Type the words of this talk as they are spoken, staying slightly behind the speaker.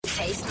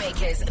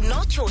Tastemakers,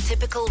 not your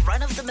typical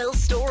run-of-the-mill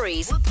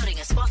stories. We're putting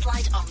a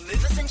spotlight on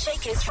movers and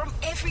shakers from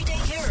everyday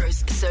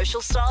heroes,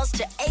 social stars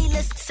to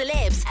A-list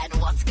celebs, and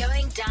what's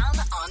going down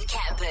on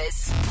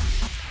campus.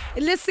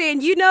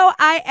 Listen, you know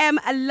I am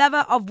a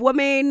lover of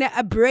women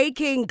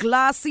breaking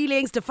glass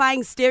ceilings,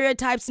 defying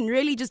stereotypes, and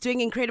really just doing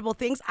incredible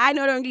things. I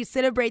not only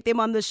celebrate them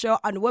on the show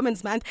on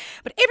Women's Month,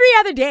 but every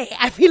other day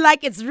I feel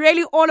like it's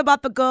really all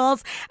about the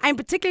girls. I'm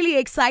particularly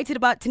excited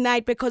about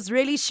tonight because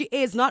really she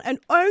is not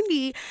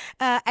only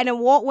an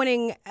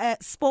award-winning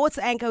sports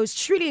anchor who's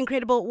truly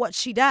incredible what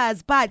she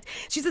does, but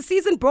she's a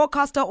seasoned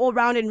broadcaster all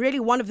round and really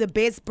one of the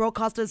best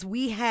broadcasters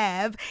we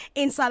have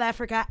in South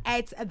Africa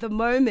at the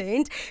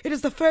moment. It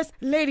is the first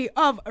lady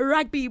of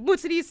rugby,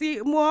 Motshidisi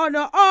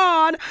Mohono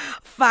on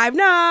 5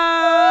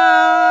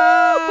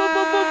 now.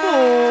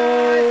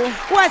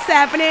 What's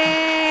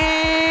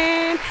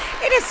happening?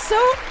 It is so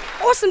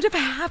awesome to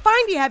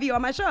finally have you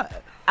on my show.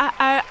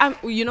 I'm,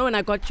 you know, when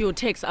I got your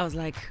text, I was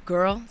like,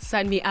 girl,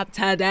 sign me up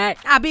today.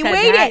 I've been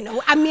waiting.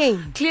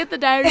 Cleared the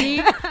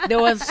diary. There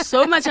was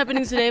so much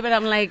happening today, but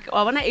I'm like,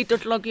 oh, when I 8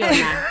 o'clock,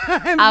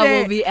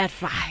 I will be at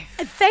 5.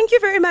 Thank you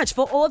very much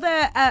for all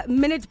the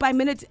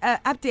minute-by-minute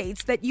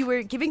updates that you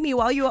were giving me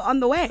while you were on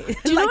the way.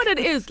 Do you know what it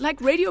is?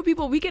 Like radio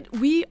people,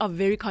 we are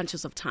very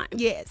conscious of time.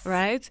 Yes.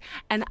 Right?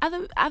 And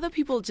other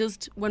people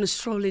just want to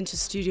stroll into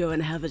studio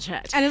and have a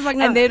chat. And it's like,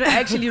 no. And they don't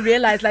actually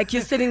realize, like,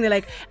 you're sitting there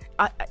like,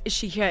 is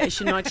she here? Is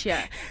she not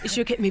here? Is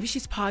she okay? Maybe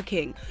she's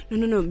parking.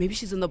 No. Maybe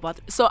she's in the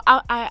bathroom. So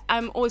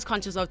I'm always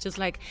conscious of just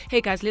like,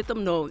 hey guys, let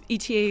them know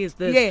ETA is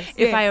this. Yes,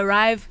 if I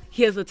arrive,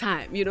 here's the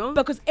time. You know,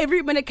 because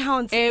every minute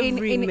counts in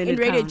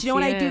radio. Counts, do you know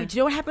what I do? Do you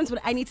know what happens when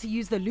I need to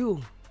use the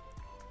loo?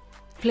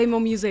 Play more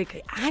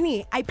music.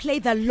 Honey, I play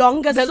the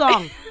longest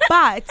song,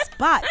 but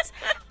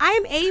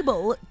I'm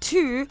able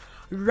to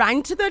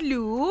run to the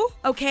loo,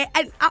 okay?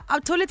 And our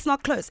toilet's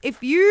not close.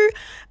 If you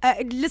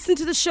listen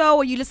to the show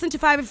or you listen to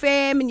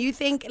 5FM and you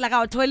think like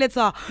our toilets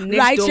are next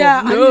right door.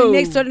 here, No.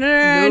 next door,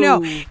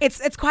 no.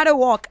 It's quite a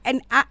walk.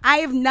 And I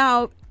have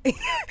now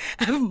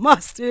I've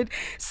mastered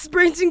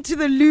sprinting to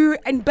the loo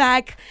and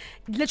back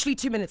literally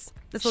 2 minutes.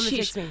 That's all it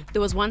takes me.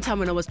 There was one time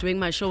when I was doing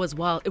my show as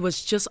well. It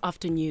was just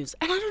after news,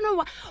 and I don't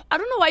know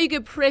why you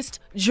get pressed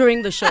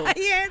during the show.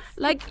 Yes,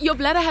 like your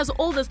bladder has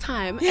all this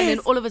time, yes. And then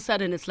all of a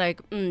sudden it's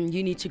like,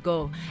 you need to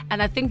go.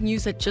 And I think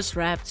news had just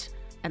wrapped.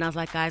 And I was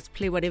like, guys,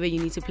 play whatever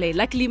you need to play.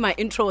 Luckily, my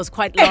intro was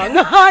quite long,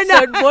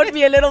 so it bought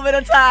me a little bit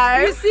of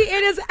time. You see,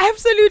 it is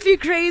absolutely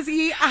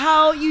crazy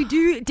how you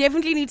do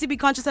definitely need to be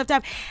conscious of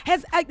time.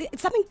 Has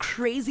something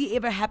crazy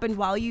ever happened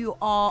while you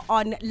are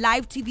on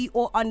live TV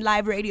or on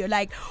live radio?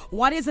 Like,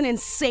 what is an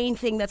insane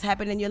thing that's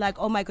happened and you're like,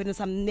 oh my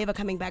goodness, I'm never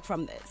coming back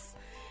from this?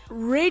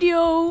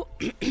 Radio.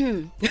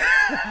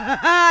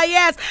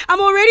 Yes,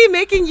 I'm already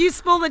making you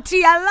spill the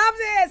tea. I love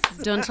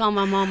this. Don't tell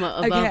my mama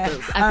about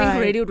this. I think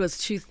radio was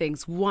 2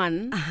 things.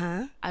 One,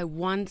 I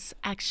once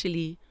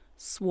actually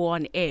swore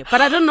on air,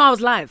 but I didn't know I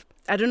was live.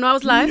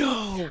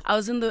 No. I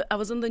was in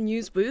the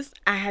news booth.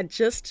 I had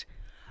just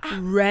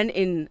ran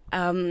in.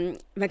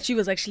 Like she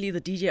was actually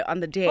the DJ on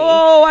the day.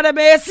 Oh, what a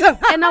mess!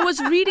 And I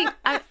was reading.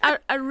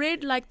 I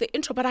read like the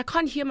intro, but I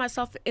can't hear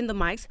myself in the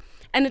mics,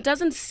 and it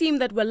doesn't seem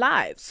that we're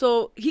live.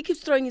 So he keeps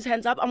throwing his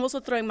hands up. I'm also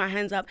throwing my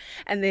hands up,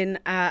 and then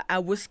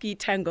a whiskey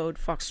tangoed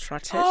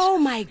foxtrotted. Oh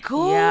my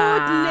goodness!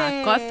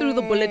 Yeah, got through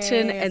the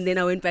bulletin, and then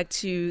I went back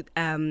to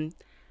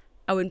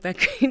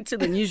into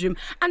the newsroom.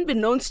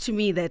 Unbeknownst to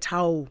me that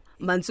how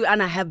Mansu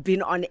and I have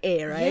been on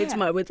air, right? Yeah.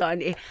 My words are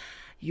on air.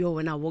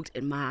 When I walked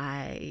in,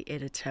 my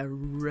editor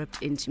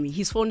ripped into me.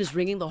 His phone is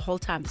ringing the whole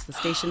time. It's the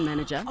station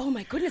manager. Oh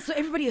my goodness, so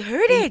everybody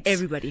heard it?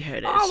 Everybody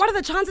heard it. Oh, what are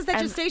the chances that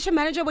your station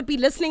manager would be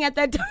listening at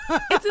that time?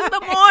 It's in the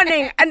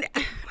morning. And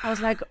I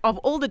was like, of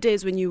all the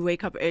days when you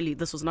wake up early,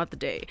 this was not the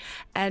day.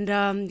 And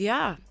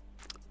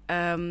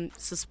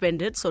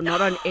suspended, so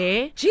not on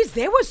air. Jeez,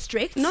 they were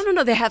strict. No,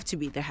 they have to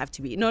be.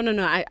 No,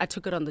 I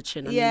took it on the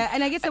chin.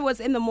 And I guess it was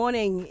in the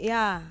morning,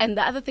 yeah. And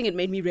the other thing it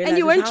made me realize, and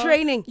you weren't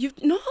training.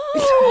 No.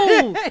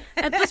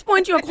 At this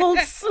point, you're called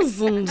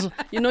seasoned.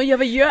 You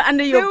have a year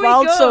under your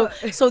belt,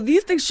 so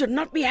these things should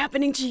not be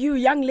happening to you,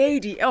 young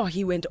lady. Oh,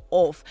 he went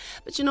off.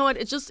 But you know what?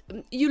 It's just,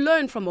 you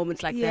learn from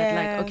moments like that.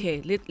 Like,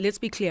 okay, let's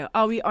be clear.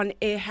 Are we on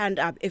air? Hand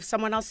up. If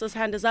someone else's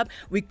hand is up,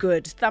 we're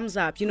good. Thumbs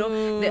up.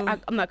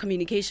 My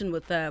communication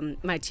with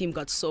my team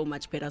got so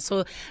much better.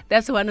 So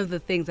that's one of the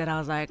things that I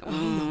was like,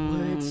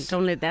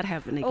 don't let that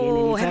happen again.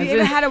 Oh, have you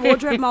ever had a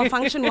wardrobe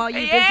malfunction while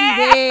you're busy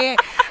there?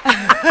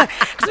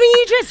 Because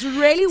you dress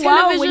really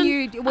well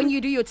when you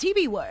do your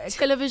TV work.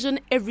 Television,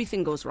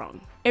 everything goes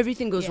wrong.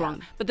 Everything goes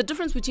wrong. But the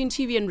difference between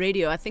TV and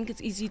radio, I think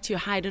it's easy to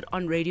hide it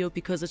on radio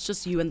because it's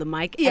just you and the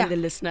mic and the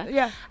listener.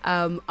 Yeah.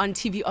 On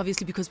TV,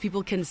 obviously, because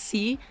people can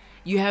see,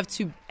 you have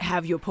to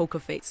have your poker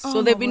face. Oh,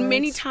 so there have my been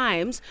many words.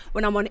 times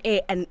when I'm on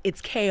air and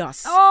it's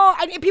chaos. Oh,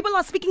 and people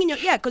are speaking in your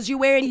ear because you're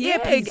wearing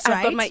earpiece, right?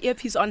 I've got my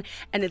earpiece on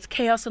and it's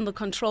chaos in the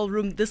control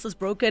room. This is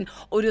broken.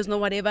 Audio's no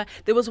whatever.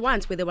 There was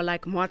once where they were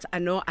like, Mott, I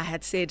know I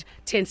had said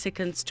 10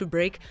 seconds to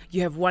break.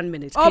 You have 1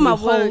 minute. Oh, Can my you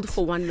hold word.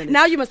 for 1 minute?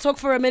 Now you must talk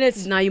for a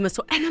minute. Now you must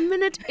talk. And a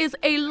minute is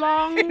a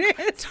long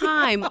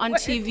time on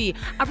TV.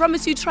 I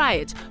promise you, try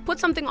it. Put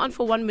something on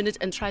for 1 minute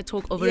and try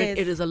talk over Yes.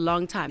 it. It is a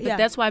long time. But Yeah.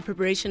 that's why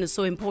preparation is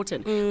so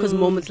important, because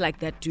moments like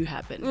that do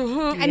happen.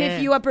 And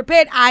if you are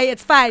prepared,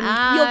 it's fine.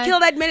 Aye. You'll kill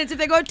that minute. If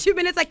they go 2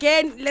 minutes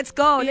again, let's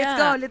go. Let's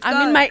go.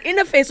 I mean, my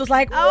inner face was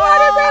like,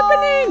 what is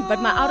happening?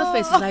 But my outer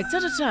face is like,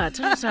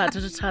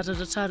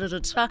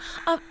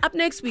 up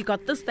next we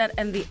got this, that,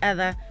 and the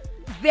other.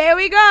 There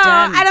we go.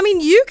 Done. And I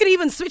mean, you can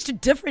even switch to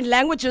different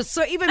languages.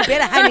 So even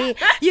better, honey.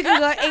 You can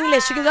go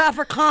English, you can go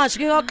Afrikaans,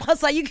 you can go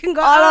Xhosa, you can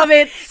go All of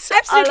it.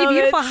 Absolutely All of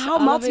beautiful it. how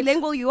All of it.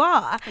 multilingual you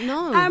are.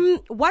 No.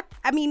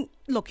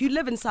 Look, you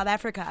live in South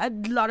Africa. A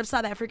lot of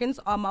South Africans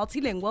are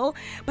multilingual,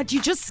 but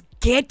you just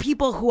get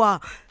people who are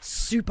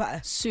super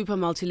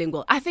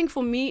multilingual. I think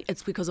for me,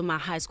 it's because of my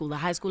high school. The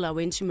high school I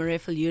went to, Marais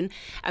Viljoen,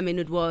 I mean,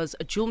 it was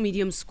a dual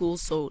medium school,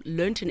 so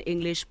learnt in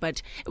English,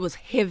 but it was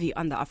heavy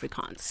on the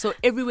Afrikaans. So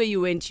everywhere you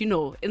went, in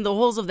the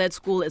halls of that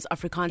school is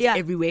Afrikaans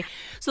everywhere.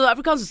 So the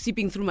Afrikaans was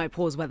seeping through my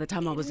pores by the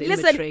time I was in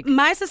matric. Listen,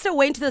 my sister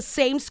went to the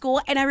same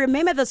school, and I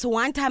remember this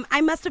one time,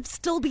 I must have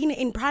still been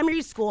in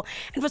primary school,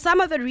 and for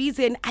some other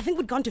reason, I think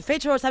we'd gone to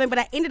fetch her or something, but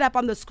I ended up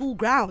on the school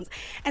grounds,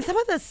 and some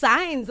of the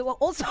signs were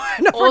also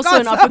in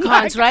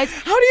Afrikaans, Right?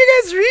 How do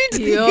you guys read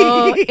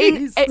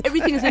these?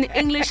 Everything is in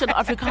English and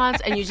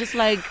Afrikaans, and you're just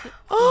like,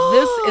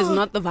 this is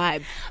not the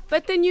vibe.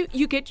 But then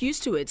you get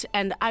used to it.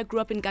 And I grew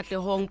up in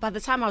Katlehong. By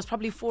the time I was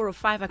probably 4 or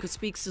 5, I could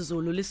speak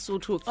Sizulu,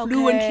 Lesotho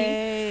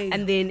fluently.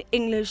 And then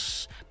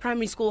English,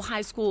 primary school,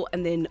 high school,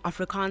 and then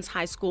Afrikaans,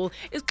 high school.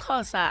 It's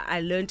Xhosa. I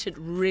learned it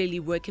really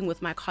working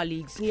with my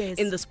colleagues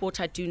in the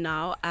sport I do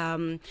now.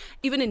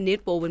 Even in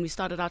netball, when we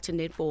started out in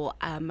netball,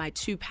 my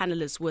 2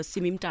 panelists were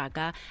Simi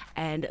Mtaka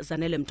and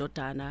Zanele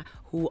Mdodana,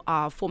 who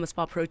are former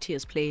Spar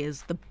Proteas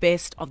players, the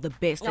best of the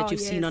best that you've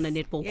seen on a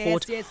netball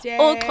court.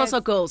 All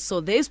Xhosa girls.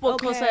 So they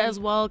spoke Xhosa as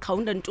well.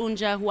 Kaunda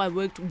Ntunja, who I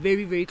worked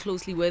very, very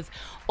closely with,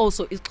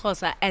 also is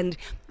Xhosa. And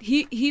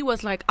he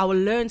was like, I will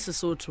learn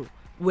Sesotho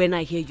when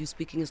I hear you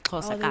speaking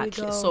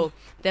Xhosa. So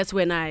that's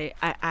when I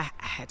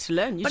had to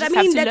learn. You have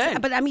to learn.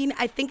 But I mean,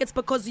 I think it's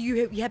because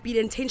you have been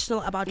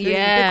intentional about learning.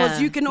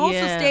 Because you can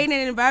also stay in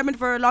an environment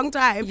for a long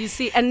time. You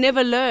see, and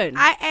never learn.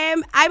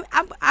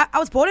 I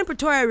was born in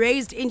Pretoria,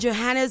 raised in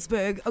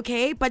Johannesburg,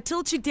 okay? But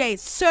till today,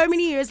 so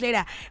many years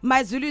later,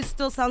 my Zulu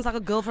still sounds like a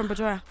girl from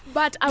Pretoria.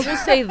 But I will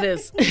say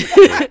this.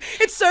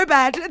 It's so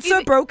bad. It's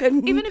so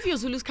broken. Even if your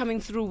Zulu's coming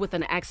through with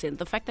an accent,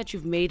 the fact that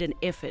you've made an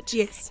effort,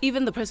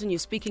 even the person you're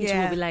speaking to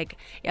will be like,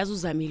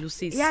 let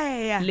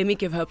me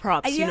give her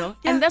props,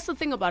 And that's the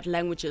thing about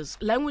languages.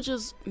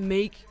 Languages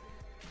make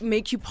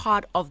you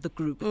part of the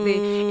group.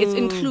 It's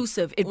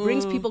inclusive. It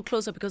brings people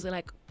closer because they're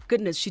like,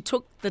 goodness, she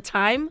took the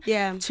time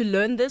to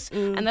learn this.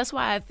 And that's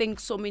why I think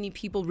so many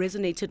people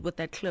resonated with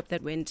that clip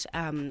that went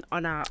on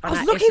our I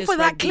was looking for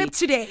that clip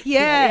today.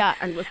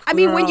 And I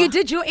mean, when you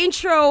did your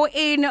intro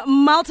in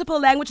multiple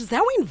languages,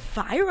 that went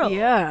viral.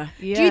 Yeah.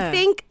 Do you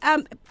think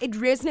it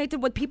resonated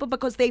with people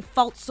because they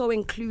felt so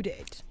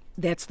included?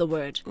 That's the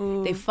word.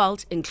 They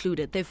felt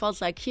included. They felt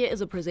like, here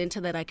is a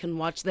presenter that I can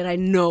watch that I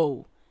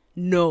know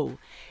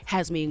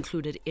has me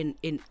included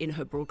in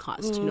her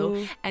broadcast,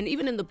 And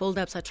even in the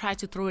build-ups, I try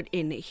to throw it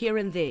in here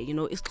and there,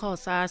 It's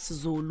Xhosa,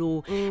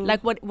 Zulu,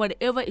 like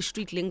whatever is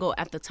street lingo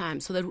at the time,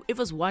 so that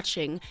whoever's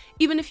watching,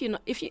 even if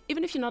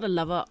you're not a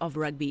lover of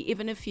rugby,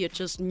 even if you're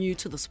just new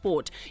to the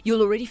sport,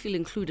 you'll already feel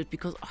included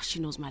because she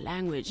knows my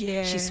language,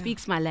 she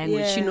speaks my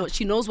language,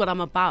 she knows what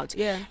I'm about.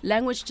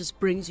 Language just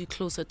brings you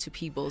closer to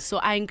people. So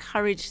I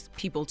encourage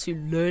people to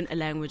learn a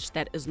language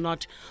that is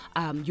not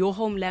your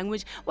home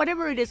language,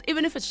 whatever it is,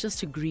 even if it's just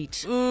to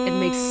greet. It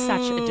makes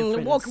such a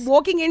difference.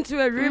 Walking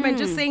into a room and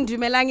just saying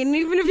Dumelang, and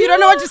even if you don't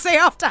know what to say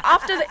after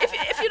that,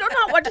 if you don't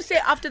know what to say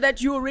after that,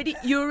 you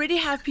already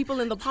have people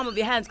in the palm of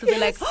your hands because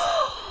they're like,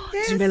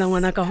 Dumelang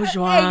wanaka ho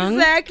jwang.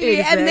 Exactly.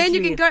 And then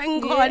you can go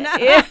Nkona.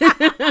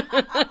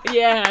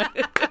 Yeah.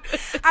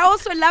 I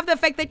also love the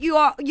fact that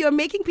you're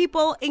making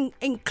people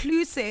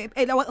inclusive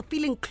and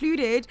feel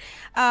included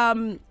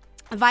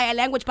via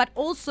language, but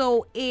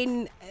also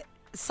in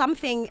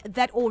something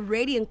that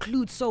already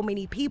includes so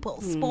many people.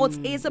 Sports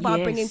is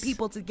about bringing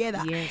people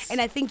together, and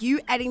I think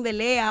you adding the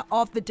layer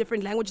of the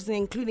different languages and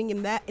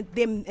including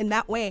them in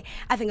that way,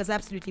 I think is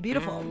absolutely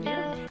beautiful.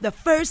 The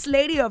first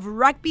lady of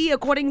rugby,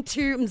 according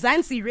to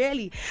Mzansi,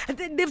 really,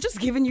 they've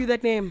just given you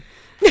that name.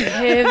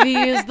 Heavy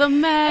is the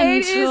mantle.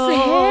 It is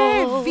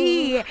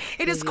heavy.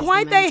 It is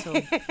quite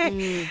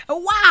the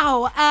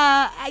wow.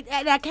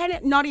 I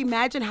cannot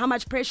imagine how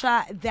much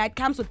pressure that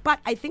comes with.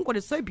 But I think what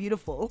is so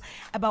beautiful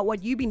about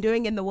what you've been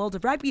doing in the world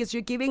of rugby is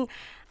you're giving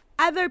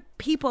other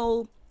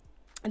people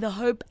the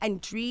hope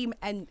and dream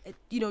and,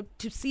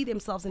 to see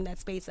themselves in that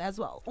space as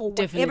well, or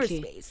whatever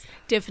Definitely. space.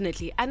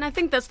 Definitely. And I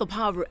think that's the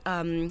power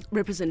of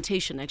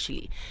representation,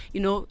 actually.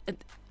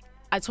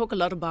 I talk a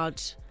lot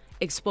about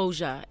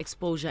exposing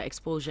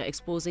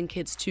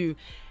kids to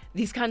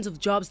these kinds of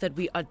jobs that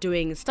we are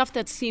doing, stuff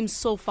that seems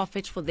so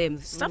far-fetched for them,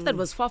 stuff that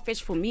was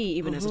far-fetched for me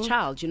even as a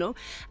child,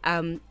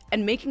 and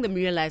making them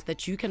realize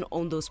that you can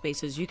own those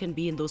spaces, you can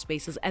be in those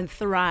spaces and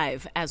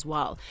thrive as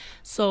well.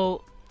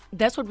 So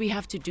that's what we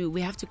have to do. We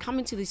have to come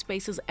into these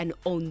spaces and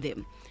own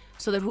them,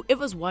 so that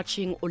whoever's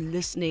watching or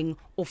listening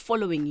or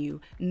following you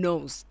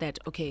knows that,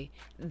 okay,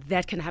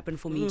 that can happen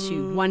for me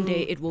too. One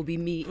day it will be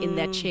me in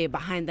that chair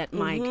behind that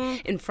mic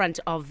in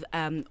front of,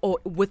 or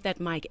with that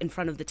mic in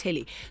front of the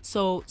telly.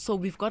 So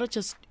we've got to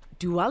just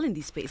do well in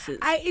these spaces.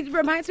 It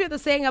reminds me of the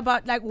saying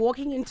about like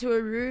walking into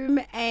a room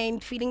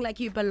and feeling like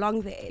you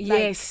belong there.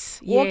 Yes.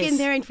 Walk in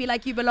there and feel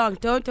like you belong.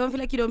 Don't feel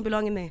like you don't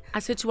belong in there. I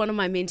said to one of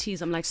my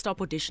mentees, I'm like, stop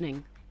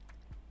auditioning.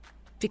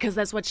 Because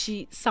that's what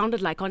she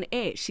sounded like on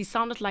air. She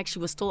sounded like she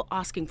was still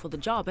asking for the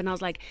job. And I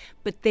was like,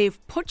 but they've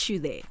put you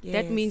there. Yes.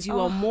 That means you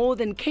are more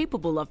than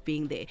capable of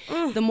being there.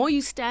 The more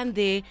you stand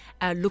there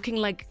looking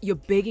like you're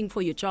begging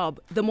for your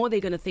job, the more they're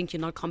going to think you're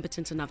not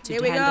competent enough to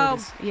handle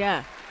this.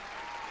 Yeah.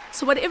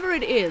 So whatever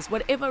it is,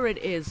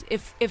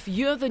 if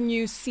you're the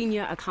new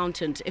senior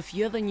accountant, if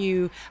you're the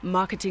new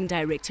marketing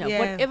director,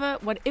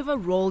 whatever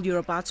role you're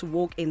about to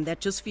walk in that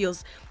just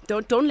feels,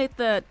 don't let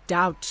the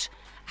doubt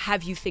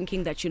have you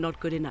thinking that you're not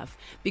good enough,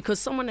 because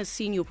someone has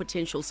seen your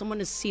potential, someone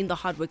has seen the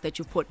hard work that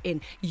you've put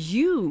in,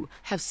 you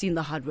have seen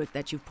the hard work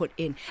that you've put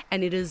in,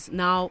 and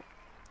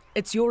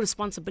it's your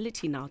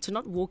responsibility now to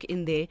not walk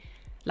in there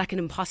like an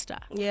imposter.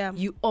 Yeah.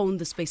 You own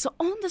the space. So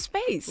own the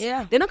space.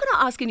 Yeah. They're not going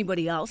to ask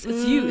anybody else.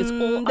 It's you. It's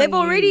all They've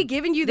on already you.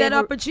 given you that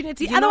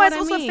opportunity. You know Otherwise, what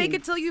I also mean? fake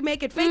it till you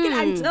make it. Fake it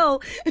until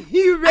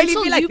you really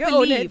Until feel like you you own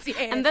believe. it.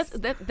 Yes. And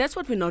that's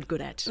what we're not good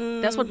at.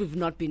 That's what we've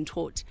not been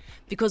taught,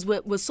 because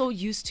we're so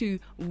used to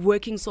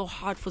working so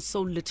hard for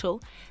so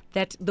little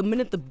that the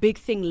minute the big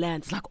thing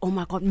lands, like, oh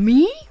my God,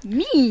 me?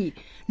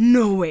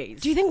 No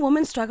ways. Do you think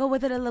women struggle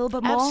with it a little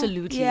bit more?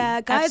 Absolutely.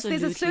 Yeah, guys,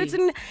 there's a Absolutely.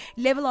 certain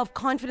level of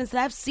confidence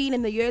that I've seen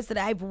in the years that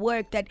I've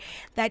worked that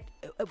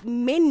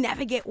men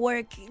navigate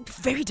work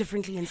very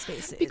differently in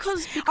spaces.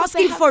 Because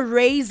asking they have- for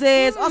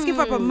raises, asking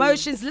for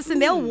promotions. Listen,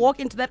 they'll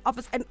walk into that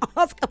office and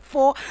ask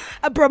for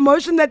a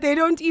promotion that they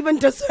don't even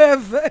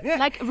deserve.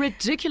 Like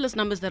ridiculous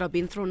numbers that are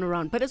being thrown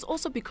around. But it's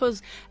also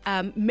because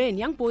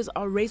young boys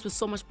are raised with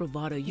so much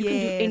bravado. You can do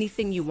Yes.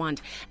 anything you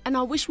want. And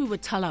I wish we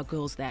would tell our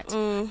girls that.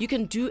 You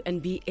can do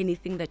and be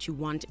anything that you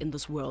want in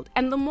this world.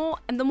 And the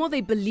more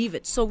they believe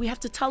it. So we have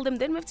to tell them,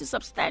 then we have to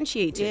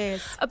substantiate it.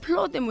 Yes.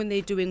 Applaud them when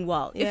they're doing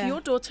well. Yeah. If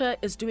your daughter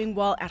is doing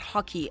well at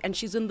hockey and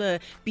she's in the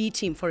B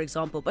team, for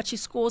example, but she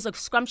scores a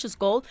scrumptious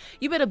goal,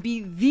 you better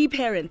be the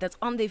parent that's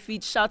on their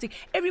feet shouting.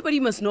 Everybody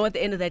must know at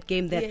the end of that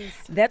game that Yes.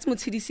 that's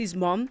Motshidisi's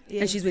mom, and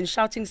Yes. she's been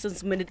shouting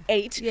since minute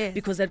 8 Yes.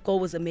 because that goal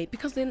was made.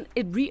 Because then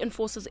it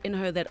reinforces in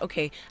her that,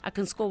 okay, I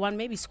can score one,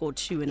 maybe score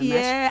two in a match.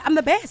 Yeah, I'm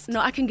the best. No,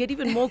 I can get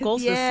even more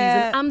goals this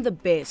Yeah. season. I'm the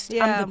best.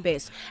 Yeah. I'm the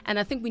best. And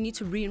I think we need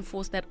to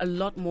reinforce that a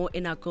lot more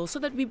in our girls so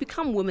that we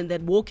become women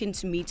that walk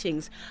into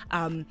meetings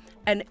and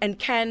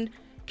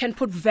can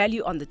put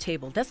value on the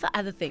table. That's the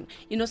other thing.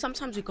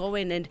 Sometimes we go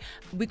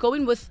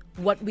in with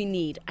what we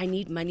need. I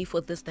need money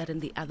for this, that,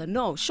 and the other.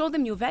 No, show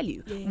them your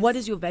value. Yes. What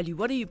is your value?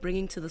 What are you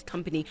bringing to this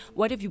company?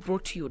 What have you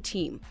brought to your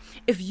team?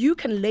 If you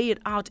can lay it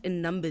out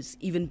in numbers,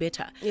 even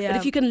better. Yeah. But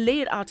if you can lay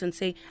it out and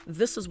say,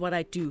 this is what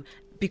I do,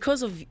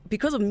 because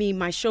of me,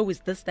 my show is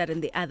this, that,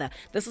 and the other.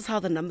 This is how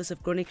the numbers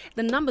have grown.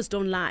 The numbers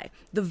don't lie.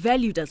 The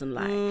value doesn't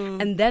lie.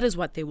 And that is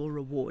what they will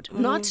reward.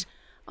 Not,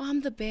 I'm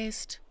the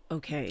best.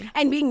 Okay.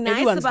 And being nice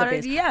Everyone's about the it.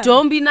 best. Yeah.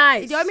 Don't be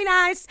nice. Don't be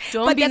nice.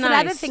 Don't but be there's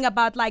another nice. thing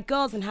about like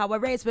girls and how we're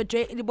raised.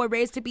 We're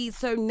raised to be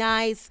so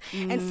nice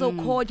and so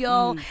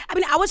cordial. I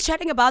mean, I was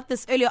chatting about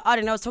this earlier on,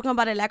 and I was talking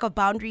about a lack of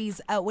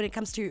boundaries when it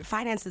comes to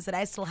finances that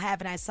I still have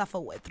and I suffer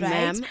with. Right?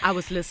 Ma'am, I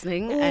was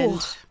listening Ooh.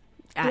 and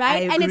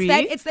Right, I and agree.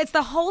 it's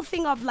the whole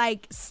thing of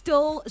like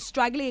still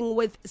struggling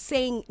with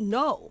saying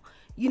no.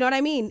 You know what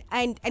I mean?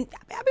 And I've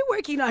been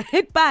working on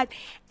it, but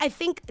I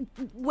think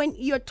when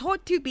you're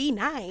taught to be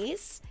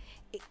nice,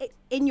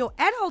 in your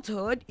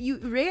adulthood, you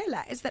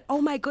realize that, oh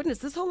my goodness,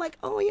 this whole like,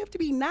 oh, you have to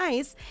be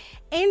nice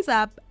ends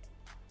up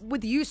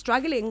with you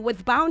struggling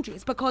with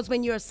boundaries, because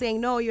when you're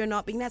saying no, you're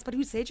not being nice. But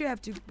who said you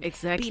have to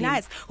Exactly. be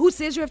nice? Who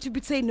says you have to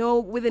say no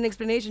with an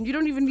explanation? You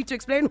don't even need to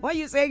explain why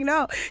you're saying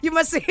no. You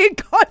must say it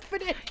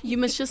confidently. You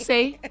must just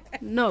say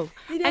no.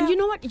 Yeah. And you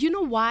know what? You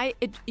know why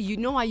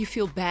you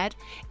feel bad?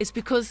 It's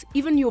because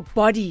even your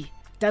body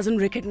doesn't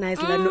recognize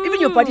that no.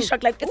 Even your body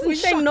shocked, like, It's oh, in we're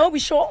saying shock. no, we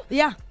sure?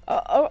 Yeah.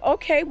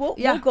 Okay, we'll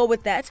Yeah. go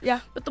with that. Yeah.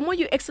 But the more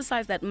you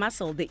exercise that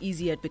muscle, the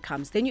easier it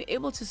becomes. Then you're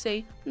able to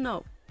say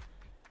no.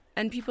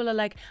 And people are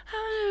like,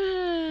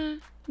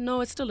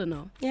 No, it's still a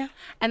no. Yeah.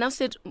 And I've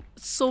said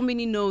so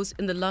many no's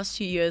in the last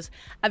few years.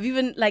 I've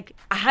even I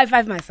high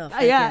five myself.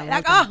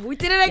 We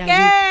did it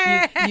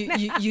again.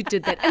 You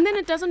did that. And then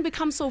it doesn't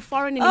become so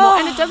foreign anymore.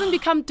 And it doesn't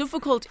become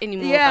difficult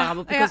anymore.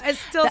 Karabo, because it's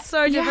still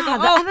so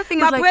difficult. The other thing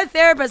is my poor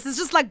therapist is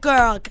just like,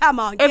 girl, come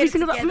on. Every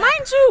single time. Mine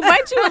too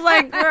was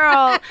like,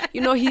 girl.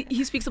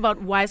 He speaks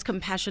about wise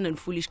compassion and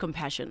foolish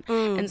compassion.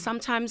 And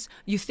sometimes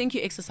you think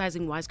you're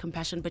exercising wise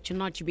compassion, but you're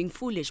not. You're being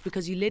foolish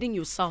because you're letting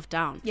yourself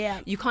down.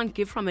 Yeah. You can't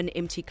give from an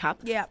empty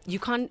cup. Yeah. You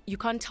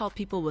can't tell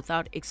people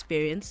without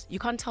experience. You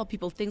can't tell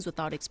people things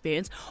without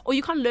experience, or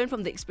you can't learn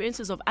from the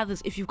experiences of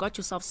others if you've got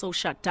yourself so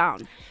shut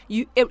down.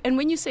 And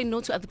when you say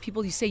no to other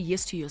people, you say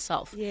yes to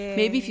yourself. Yeah.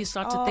 Maybe if you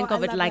start to think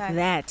of it like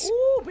that.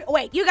 Ooh,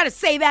 wait, you got to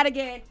say that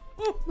again.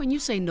 When you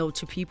say no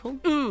to people,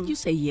 you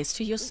say yes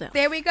to yourself.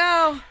 There we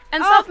go.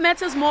 And self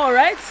matters more,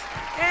 right?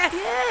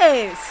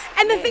 Yes.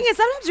 And the thing is,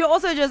 sometimes you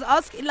also just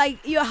ask, like,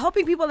 you're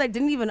helping people that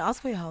didn't even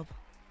ask for your help.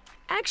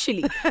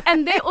 Actually,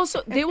 and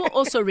they will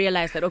also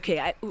realize that,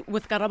 okay,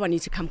 with Karabo I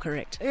need to come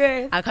correct.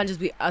 Yes. I can't just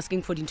be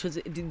asking for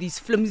these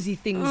flimsy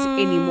things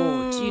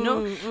anymore,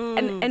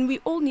 and we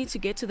all need to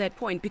get to that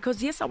point,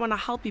 because yes, I want to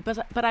help you,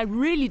 but I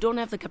really don't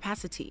have the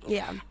capacity.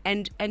 Yeah.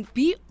 And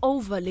be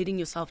over letting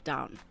yourself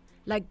down.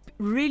 Like,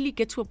 really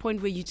get to a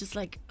point where you're just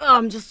like, oh,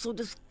 I'm just so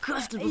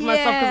disgusted with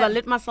myself because I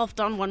let myself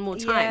down one more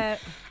time. Yeah.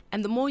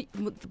 And the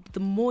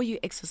more you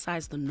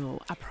exercise the no,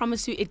 I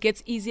promise you, it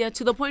gets easier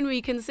to the point where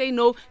you can say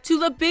no to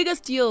the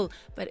biggest deal.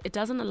 But it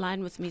doesn't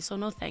align with me, so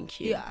no, thank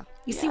you. Yeah.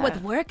 You see,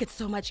 with work, it's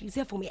so much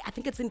easier for me. I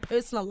think it's in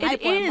personal life.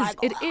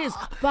 It is.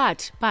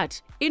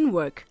 But in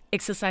work,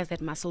 exercise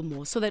that muscle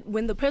more, so that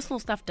when the personal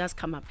stuff does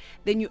come up,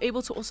 then you're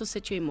able to also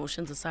set your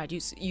emotions aside.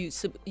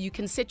 You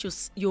can set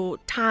your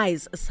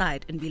ties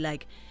aside and be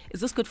like, is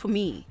this good for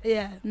me?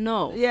 Yeah.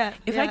 No. Yeah.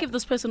 If yeah. I give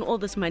this person all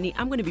this money,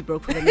 I'm going to be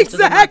broke for the next of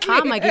the month.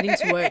 How am I getting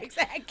to work?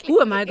 Exactly. Who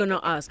am I going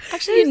to ask?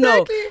 Actually,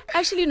 no.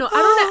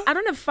 I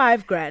don't have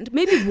 $5,000.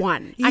 Maybe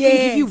one. I can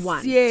give you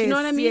one. Yes, do you know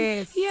what I mean?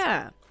 Yes.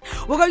 Yeah.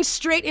 We're going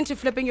straight into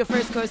flipping your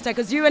first coaster,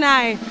 because you and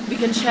I, we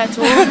can chat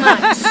all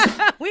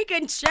night. we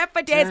can chat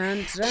for days.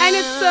 Dun, dun. And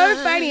it's so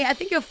funny. I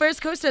think your first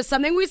coaster is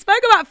something we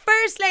spoke about.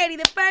 First lady,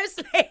 the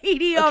first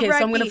lady of rugby. Okay,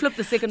 so I'm going to flip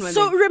the second one.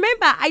 So then.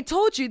 remember, I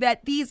told you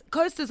that these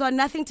coasters are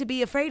nothing to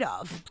be afraid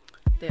of.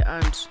 They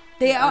aren't.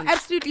 They are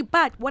absolutely.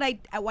 But what I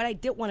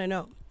did want to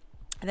know,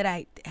 that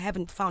I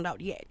haven't found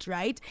out yet,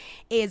 right,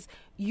 is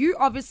you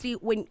obviously,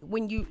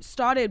 when you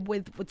started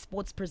with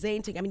sports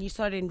presenting, I mean, you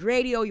started in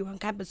radio, you were on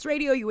campus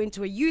radio, you went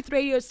to a youth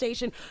radio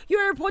station, you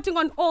were reporting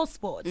on all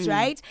sports,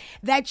 right?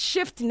 That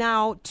shift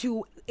now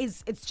to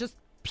it's just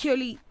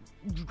purely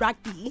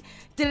rugby.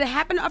 Did it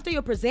happen after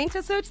your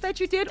presenter search that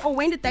you did, or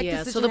when did that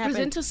decision so the happen?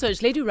 presenter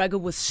search, Lady Rugby,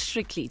 was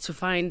strictly to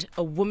find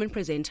a woman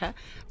presenter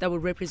that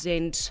would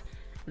represent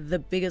the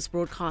biggest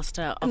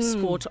broadcaster of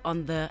sport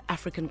on the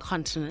African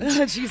continent.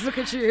 Jeez, look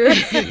at you.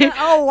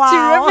 Oh,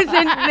 wow. To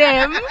represent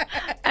them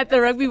at the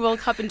Rugby World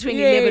Cup in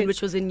 2011,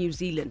 which was in New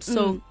Zealand.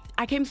 So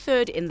I came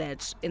third in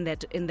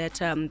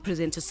that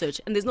presenter search,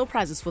 and there's no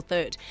prizes for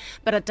third,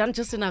 but I'd done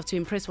just enough to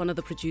impress one of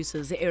the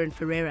producers, Erin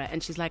Ferreira,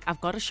 and she's like,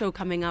 I've got a show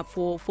coming up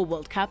for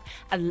World Cup,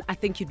 and I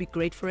think you'd be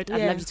great for it.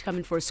 I'd love you to come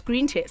in for a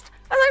screen test.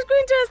 I was like,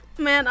 screen test?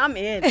 Man, I'm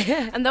in.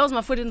 And that was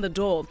my foot in the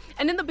door.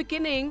 And in the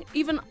beginning,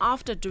 even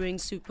after doing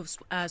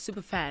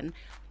Superfan,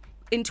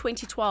 in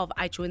 2012,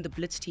 I joined the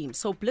Blitz team.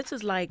 So Blitz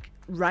is like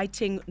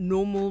writing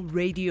normal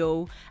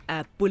radio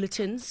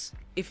bulletins,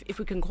 if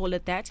we can call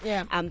it that.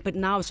 Yeah. But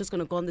now it's just going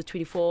to go on the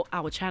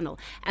 24-hour channel.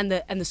 And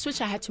the switch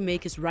I had to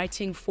make is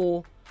writing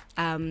for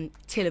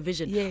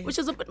television, which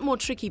is a bit more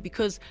tricky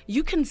because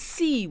you can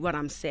see what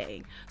I'm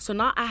saying. So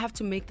now I have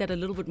to make that a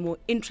little bit more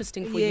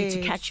interesting for you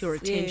to catch your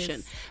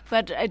attention.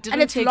 But it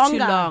didn't take too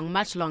long,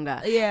 much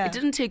longer. Yeah. It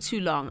didn't take too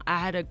long. I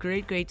had a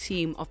great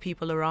team of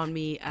people around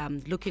me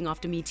looking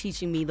after me,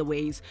 teaching me the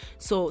ways.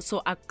 So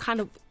I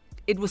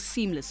it was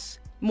seamless.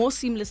 More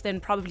seamless than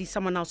probably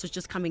someone else who's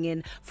just coming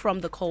in from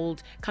the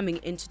cold, coming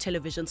into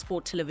television,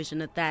 sport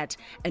television at that,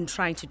 and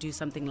trying to do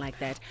something like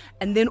that.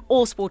 And then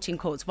all sporting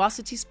codes.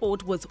 Varsity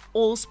sport was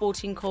all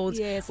sporting codes.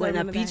 Yes, when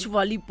I beach that.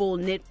 volleyball,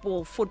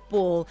 netball,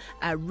 football,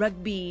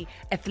 rugby,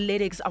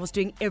 athletics, I was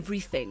doing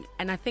everything.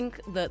 And I think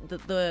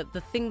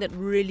the thing that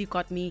really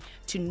got me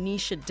to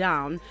niche it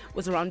down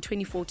was around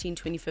 2014,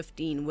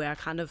 2015, where I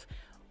kind of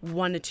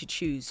wanted to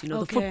choose.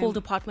 The football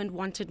department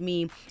wanted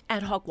me,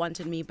 ad hoc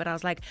wanted me, but I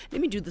was like,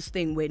 let me do this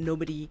thing where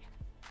nobody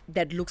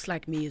that looks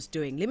like me is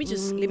doing. Let me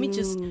just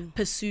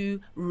pursue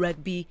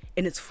rugby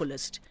in its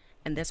fullest.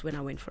 And that's when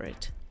I went for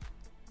it.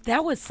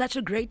 That was such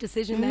a great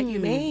decision that you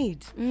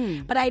made.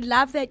 But I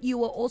love that you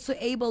were also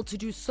able to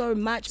do so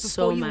much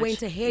before you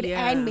went ahead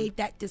and made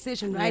that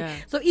decision, right? Yeah.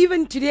 So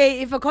even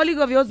today, if a colleague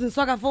of yours in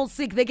soccer falls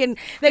sick, they can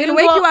wake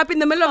you up in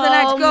the middle of the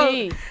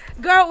night.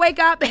 Girl, wake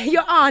up.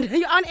 You're on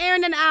air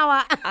in an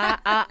hour.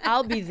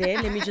 I'll be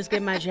there. Let me just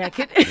get my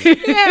jacket. I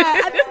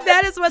think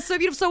that is what's so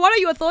beautiful. So what are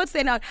your thoughts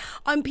then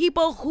on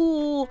people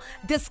who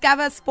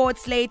discover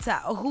sports later,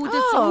 who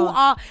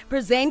are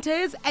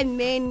presenters and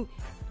then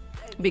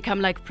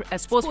become like a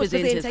sports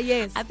presenter,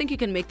 yes. I think you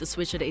can make the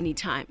switch at any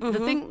time.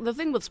 The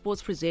thing with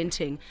sports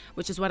presenting,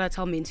 which is what I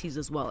tell mentees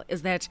as well,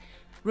 is that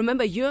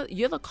remember, you're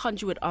the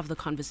conduit of the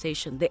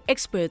conversation. The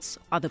experts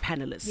are the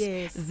panelists.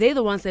 Yes. They're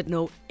the ones that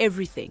know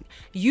everything.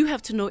 You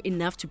have to know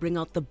enough to bring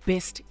out the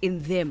best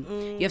in them.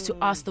 You have to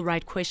ask the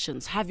right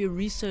questions, have your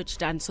research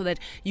done so that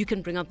you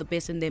can bring out the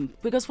best in them.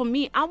 Because for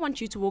me, I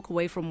want you to walk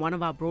away from one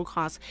of our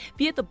broadcasts,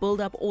 be it the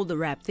build-up or the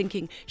wrap,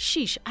 thinking,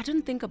 sheesh, I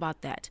didn't think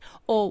about that.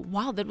 Or,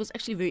 wow, that was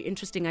actually very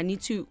interesting. I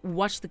need to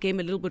watch the game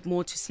a little bit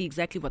more to see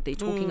exactly what they're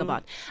talking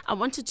about. I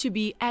want it to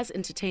be as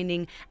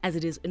entertaining as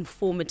it is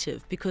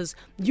informative, because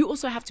you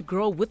also have to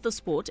grow with the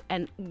sport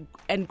and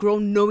grow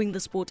knowing the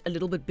sport a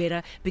little bit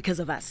better because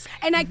of us.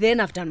 And then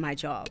I've done my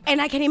job.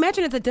 And I can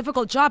imagine it's a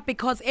difficult job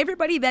because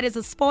everybody that is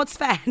a sports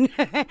fan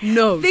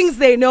knows things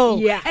they know.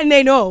 Yeah. And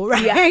they know,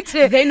 right?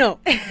 Yeah. They know.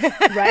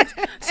 Right?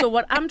 So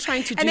what I'm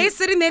trying to do... And they're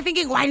sitting there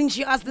thinking, why didn't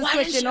you ask this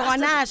question? Or,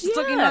 nah, she's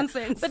talking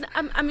nonsense. But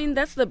I mean,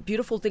 that's the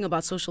beautiful thing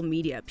about social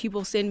media.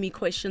 People send me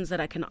questions that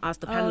I can ask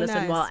the panelists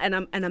as well. And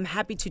I'm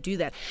happy to do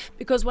that.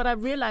 Because what I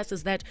realized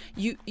is that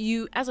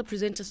you as a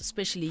presenter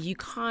especially, you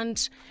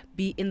can't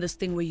be in this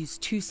thing where you're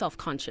too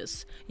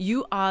self-conscious.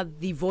 You are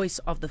the voice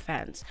of the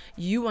fans.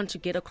 You want to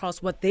get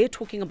across what they're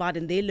talking about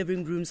in their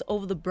living rooms,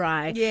 over the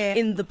braai,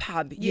 in the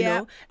pub, you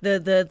know,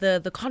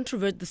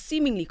 the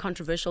seemingly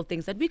controversial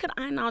things that we could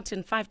iron out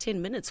in 5-10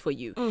 minutes for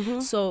you.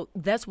 So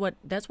that's what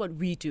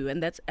we do,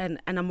 and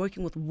I'm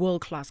working with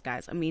world-class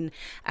guys. I mean,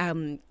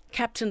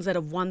 captains that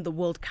have won the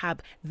World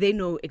Cup, they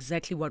know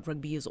exactly what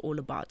rugby is all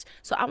about.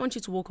 So I want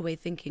you to walk away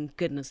thinking,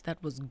 goodness,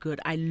 that was good.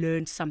 I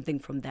learned something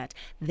from that.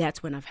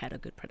 That's when I've had a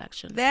good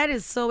production. That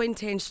is so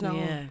intentional.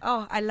 Yeah.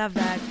 Oh, I love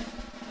that.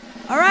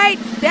 All right,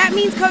 that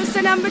means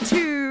coaster number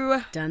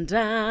 2. Dun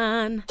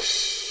dun.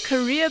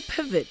 Career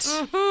pivot.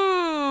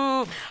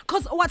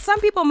 Because what some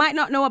people might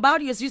not know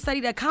about you is you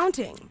studied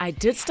accounting. I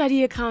did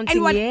study accounting,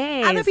 and what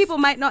yes. other people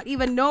might not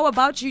even know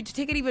about you, to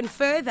take it even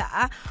further,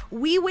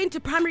 we went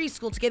to primary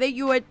school together.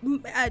 You were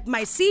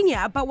my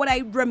senior, but what I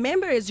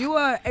remember is you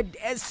were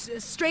a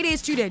straight A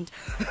student.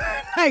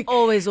 Like,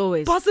 always.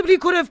 Possibly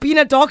could have been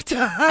a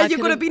doctor. You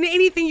could have been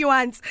anything you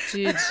want.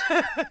 Dude.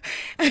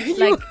 I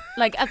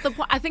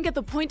think at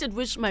the point at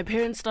which my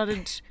parents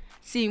started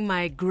seeing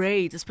my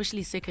grades,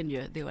 especially second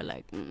year, they were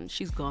like,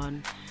 she's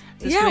gone.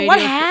 What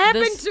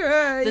happened to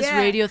her? This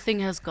radio thing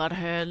has got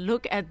her.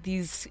 Look at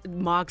these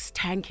marks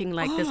tanking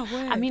like this.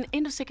 I mean,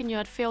 end of second year,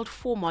 I'd failed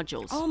 4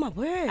 modules. Oh, my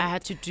word. I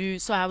had to do,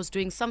 so I was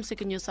doing some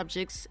second year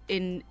subjects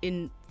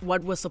in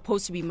what was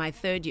supposed to be my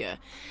third year.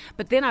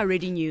 But then I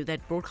already knew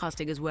that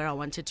broadcasting is where I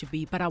wanted to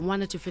be, but I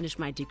wanted to finish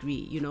my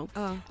degree, you know,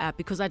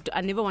 because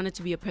I never wanted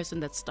to be a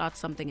person that starts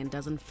something and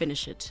doesn't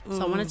finish it.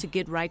 So I wanted to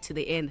get right to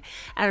the end.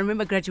 I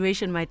remember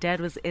graduation, my dad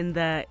was in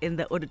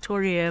the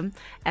auditorium,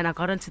 and I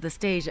got onto the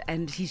stage,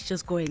 and he's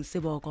just going,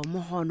 Siboko,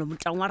 Mohono,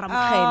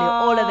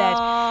 all of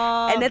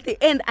that. And at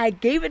the end, I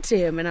gave it to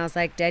him, and I was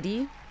like,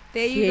 Daddy,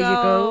 there you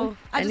go.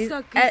 I and just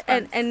got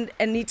goosebumps.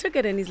 And he took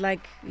it, and he's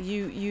like,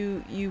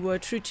 you were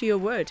true to your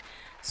word.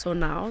 So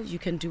now you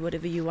can do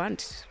whatever you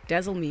want.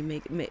 Dazzle me,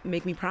 make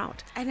me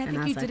proud. And I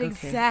think you did okay,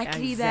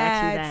 exactly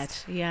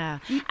that. Yeah.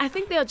 I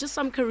think there are just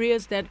some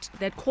careers that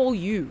call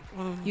you,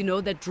 you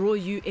know, that draw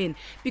you in.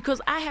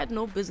 Because I had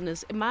no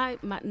business.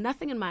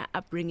 Nothing in my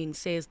upbringing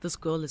says this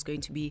girl is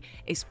going to be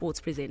a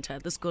sports presenter.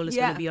 This girl is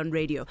going to be on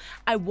radio.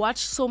 I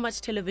watched so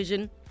much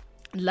television.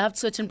 Loved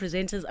certain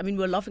presenters. I mean,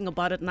 we're laughing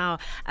about it now,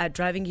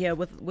 driving here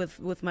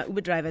with my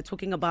Uber driver,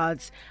 talking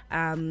about,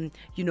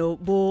 you know,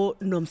 Bo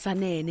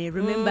Nomsanene,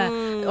 remember,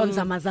 on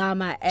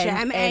Zamazama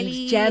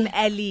and Jam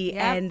Alley,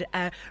 and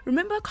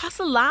remember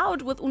Castle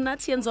Loud with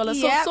Unati and Zola.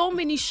 So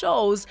many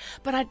shows,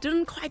 but I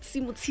didn't quite see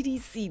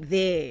Motshidisi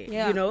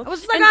there, you know. I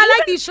was like, I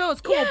like these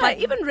shows, cool, but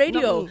even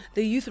radio,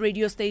 the youth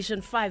radio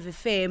station,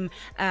 5FM,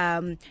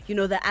 you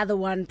know, the other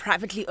one,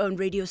 privately owned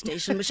radio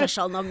station, which I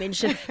shall not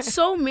mention.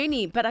 So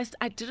many, but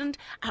I didn't.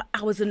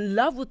 I was in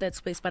love with that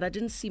space, but I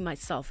didn't see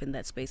myself in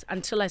that space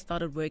until I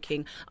started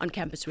working on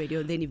campus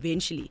radio, and then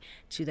eventually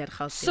to that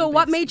house. So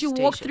what made you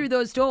walk through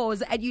those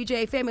doors at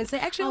UJFM and say,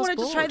 actually, I want to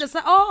just try this?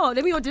 Oh,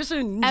 let me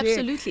audition.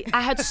 Absolutely.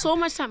 I had so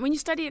much time. When you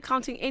study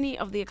accounting, any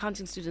of the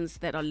accounting students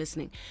that are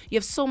listening, you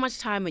have so much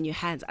time on your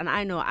hands. And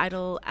I know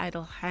idle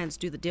hands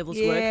do the devil's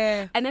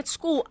work. And at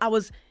school, I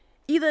was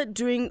either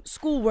doing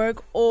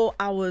schoolwork, or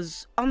I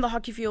was on the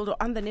hockey field or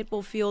on the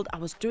netball field. I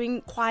was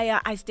doing choir.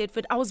 I stayed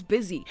fit. I was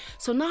busy.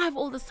 So now I have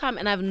all this time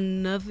and I have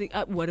nothing.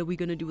 What are we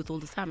going to do with all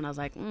this time? And I was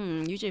like,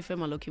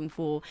 UJFM are looking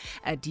for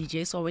a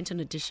DJ. So I went and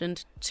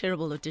auditioned.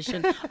 Terrible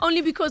audition.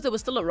 Only because there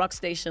was still a rock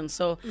station.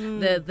 So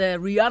the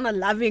Rihanna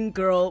loving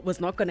girl was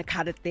not going to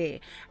cut it there.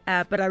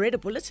 But I read a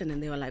bulletin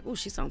and they were like, oh,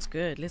 she sounds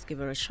good. Let's give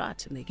her a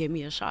shot. And they gave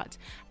me a shot.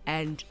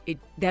 And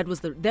that was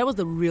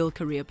the real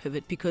career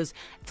pivot, because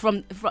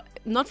from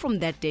not from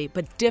that day,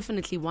 but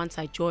definitely once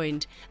I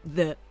joined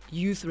the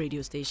youth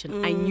radio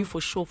station, I knew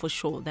for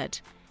sure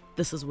that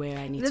this is where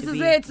I need This to is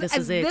be. it. This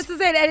is it. This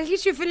is it. And at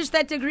least you finished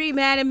that degree,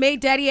 man, and made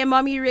daddy and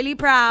mommy really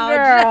proud.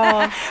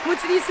 Girl.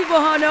 Motshidisi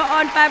Mohono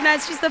on 5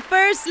 Nights. She's the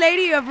first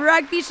lady of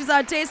rugby. She's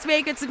our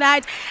tastemaker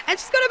tonight. And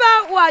she's got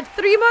about,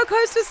 3 more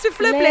coasters to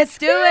flip. Let's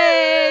do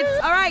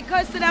it. All right,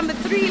 coaster number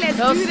 3. Let's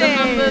do Coaster this.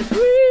 number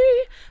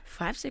 3.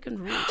 5-second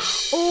rule.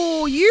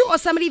 Oh, you are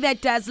somebody that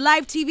does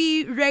live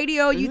TV,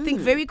 radio. You think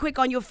very quick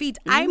on your feet.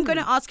 I'm going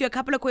to ask you a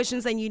couple of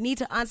questions and you need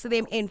to answer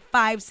them in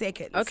 5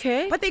 seconds.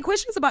 Okay. But they're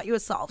questions about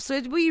yourself, so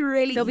it'll be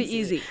really They'll easy. be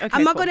easy. Okay,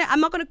 I'm not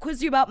cool. gonna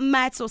quiz you about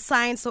maths or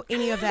science or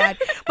any of that.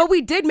 But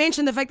we did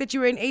mention the fact that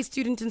you were an A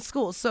student in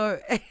school, so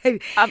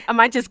I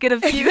might just get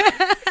a few.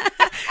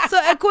 so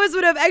a quiz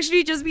would have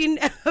actually just been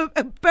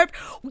perfect.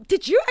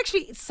 Did you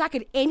actually suck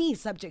at any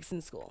subjects in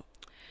school?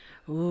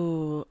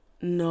 Ooh,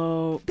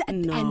 no.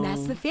 And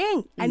that's the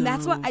thing. And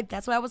that's No.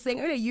 what I was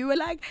saying earlier. You were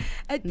like,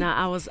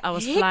 I was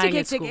hectic, flying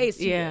at school. A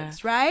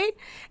students, right?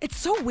 It's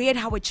so weird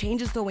how it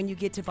changes though when you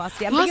get to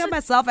varsity. I'm Was thinking of it?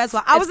 myself as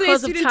well. I was It's an A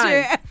 'cause of student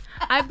time.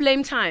 too. I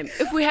blame time.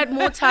 If we had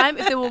more time,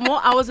 if there were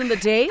more hours in the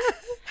day,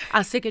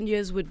 our second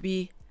years would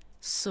be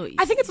so easy.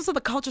 I think it's also the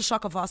culture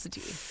shock of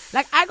varsity.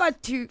 Like, I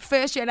got to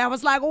first year and I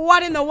was like,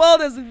 what in the world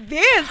is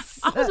this?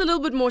 I was a little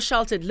bit more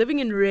sheltered living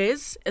in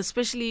res,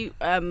 especially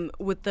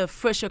with the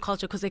first year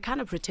culture, because they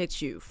kind of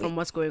protect you from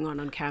what's going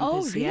on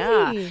campus. Oh,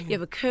 Yeah, really? you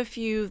have a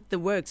curfew, the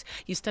works.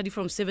 You study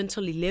from 7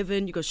 till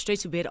 11. You go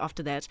straight to bed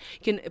after that.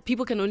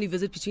 People can only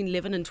visit between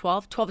 11 and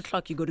 12. 12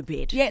 o'clock, you go to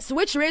bed. Yes,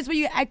 which res were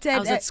you at? I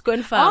was at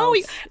Schoenfeld. Oh,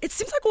 it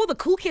seems like all the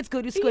cool kids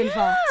go to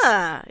Schoenfeld.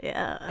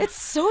 Yeah. It's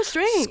so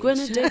strange.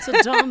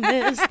 Squinadata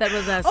Domus. That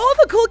was us. All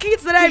the cool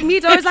kids that I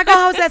meet are always like,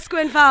 oh, I was at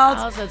Schoenfeld.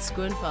 I was at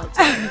Schoenfeld.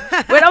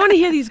 Wait, I want to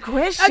hear these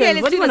questions. Okay,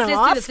 let's What do you this.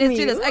 wanna Let's ask do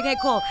this. me? Okay,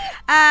 cool.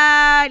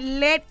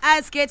 Let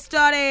us get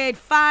started.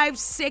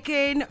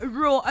 5-second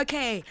rule.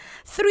 Okay,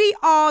 3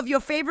 of your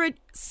favorite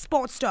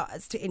sports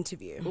stars to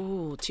interview.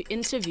 Ooh, to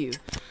interview.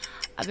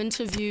 I've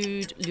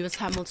interviewed Lewis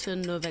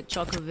Hamilton, Novak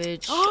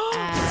Djokovic,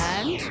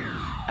 and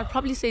I'd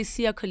probably say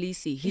Sia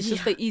Khaleesi. He's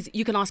just the easy.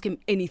 You can ask him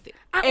anything.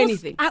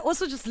 Anything. I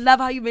also just love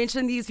how you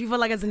mention these people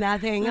like it's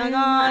nothing. Like,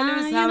 oh,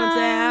 Lewis you know,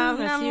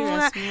 Hamilton.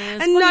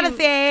 Rasmus. Not a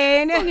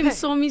thing. He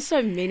saw me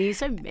so many.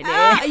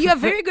 You are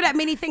very good at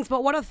many things,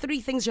 but what are 3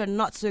 things you're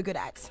not so good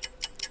at?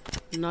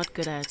 Not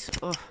good at.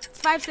 Oh. It's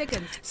 5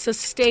 seconds.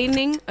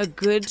 Sustaining a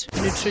good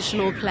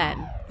nutritional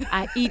plan.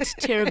 I eat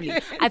terribly.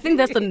 I think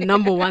that's the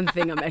number one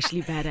thing I'm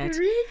actually bad at.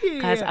 Really?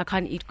 Guys, I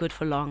can't eat good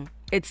for long.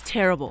 It's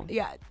terrible.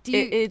 Yeah.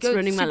 It's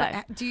ruining my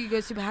life. Do you go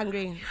super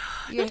hungry?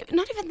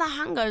 Not even the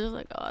hunger. Just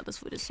like, oh, this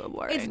food is so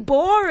boring. It's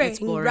boring, It's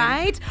boring.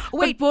 right?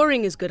 Wait,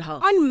 boring is good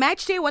health. On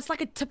match day, what's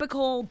like a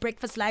typical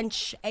breakfast,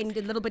 lunch, and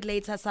a little bit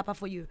later supper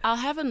for you? I'll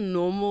have a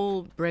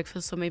normal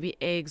breakfast, so maybe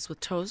eggs with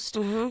toast.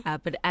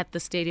 But at the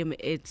stadium,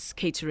 it's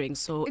catering,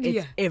 so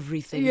it's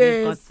everything.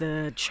 They've got Yes.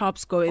 the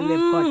chops going, they've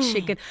got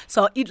chicken.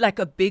 So I'll eat like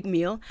a big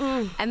meal.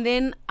 And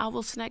then I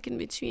will snack in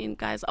between.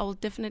 Guys, I will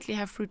definitely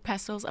have fruit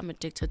pastels. I'm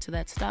addicted to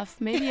that stuff.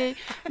 Maybe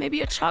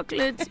a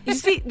chocolate. You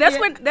see, that's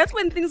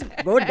when things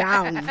go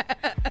down.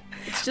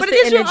 It's just But the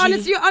at least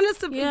energy. you're honest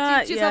to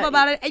yourself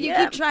about it, and you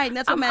keep trying.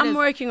 That's what matters. I'm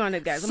working on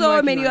it, guys.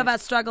 So many of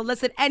us struggle.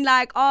 Listen, and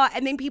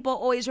and then people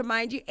always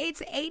remind you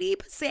it's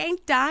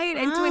 80% diet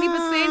and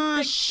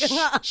 20%.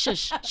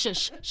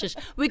 Shush.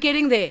 We're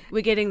getting there.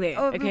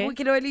 Okay. We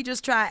can only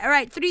just try. All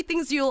right, 3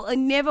 things you'll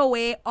never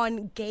wear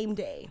on game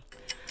day.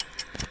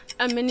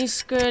 A mini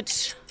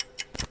skirt,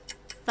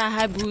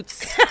 thigh-high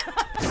boots.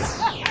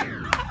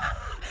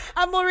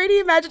 I'm already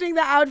imagining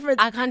the outfits.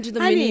 I can't do the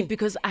mini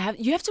because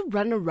you have to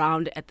run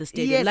around at the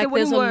stadium. Yes, like it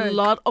there's wouldn't a work.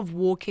 lot of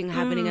walking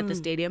happening at the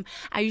stadium.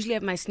 I usually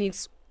have my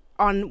sneaks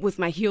on with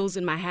my heels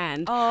in my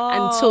hand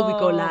until we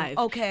go live.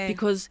 Okay.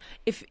 Because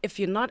if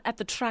you're not at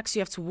the tracks,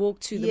 you have to walk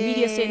to the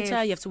media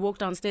center, you have to walk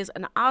downstairs.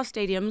 And our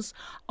stadiums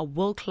are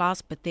world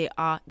class, but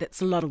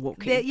that's a lot of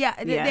walking.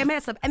 They're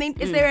massive. I mean,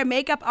 is there a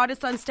makeup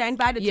artist on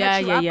standby to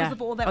touch you up because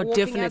of all that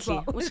walking definitely. as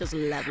well? Which is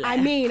lovely. I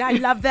mean, I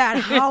love that.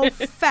 How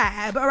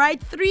fab. All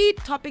right, 3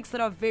 topics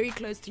that are very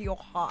close to your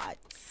heart,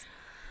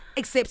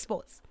 except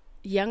sports.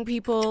 Young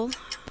people,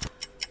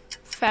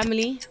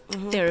 family,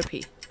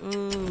 therapy. I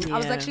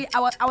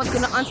was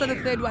going to answer the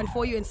third one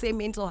for you and say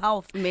mental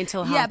health.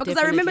 Mental health. Yeah, because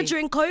I remember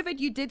definitely. during COVID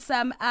you did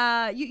some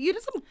you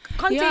did some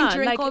content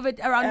during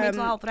COVID around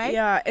mental health, right?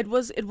 Yeah, it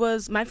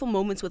was mindful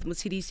moments with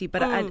Motshidisi,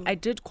 but I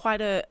did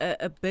quite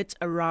a bit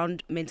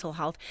around mental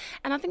health,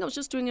 and I think I was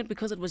just doing it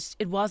because it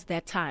was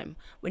that time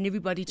when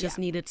everybody just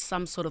needed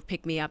some sort of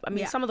pick me up. I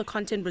mean, some of the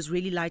content was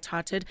really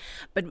lighthearted,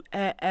 but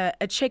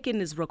a check-in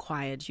is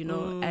required,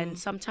 and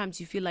sometimes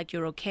you feel like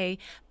you're okay,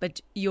 but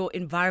your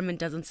environment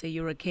doesn't say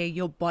you're okay.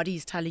 Your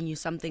body's telling you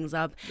something's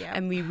up,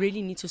 and we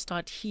really need to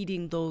start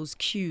heeding those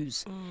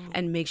cues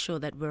and make sure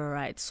that we're all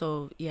right.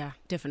 So yeah,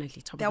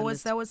 definitely top of the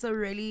list. That was a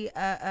really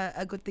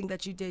a good thing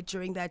that you did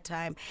during that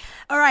time.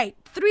 All right,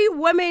 3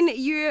 women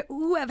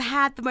who have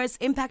had the most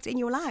impact in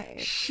your life.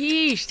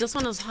 Sheesh, this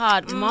one is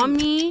hard.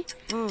 Mommy,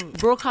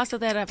 broadcaster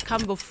that have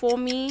come before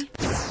me.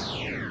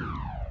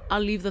 I'll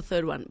leave the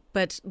third one,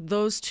 but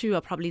those 2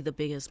 are probably the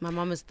biggest. My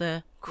mom is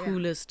the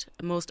coolest,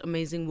 most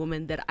amazing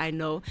woman that I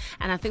know.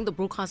 And I think the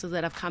broadcasters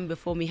that have come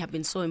before me have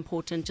been so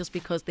important just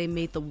because they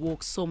made the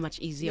walk so much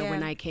easier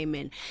when I came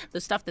in.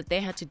 The stuff that they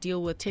had to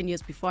deal with 10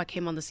 years before I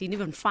came on the scene,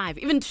 even 5,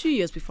 even 2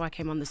 years before I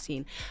came on the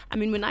scene. I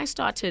mean, when I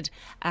started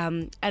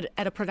at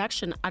a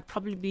production, I'd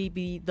probably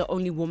be the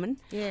only woman.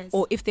 Yes.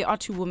 Or if there are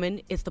 2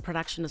 women, it's the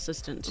production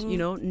assistant. You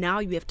know, now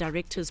you have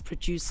directors,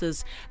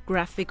 producers,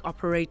 graphic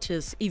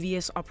operators,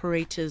 EVS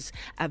operators,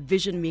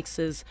 vision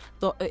mixers.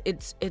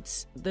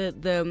 It's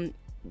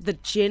the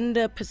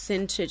gender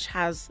percentage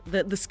has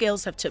the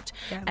scales have tipped,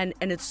 and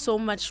it's so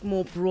much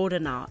more broader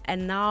now,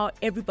 and now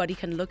everybody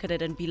can look at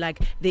it and be like,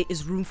 there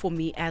is room for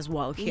me as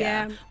well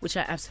here, which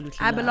I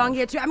absolutely love. belong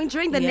here too. I mean,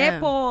 during the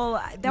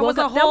netball, that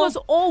was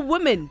all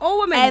women,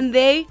 and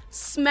they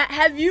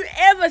have you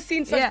ever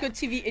seen such good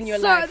TV in your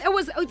life? It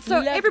was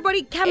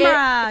everybody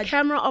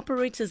camera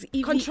operators,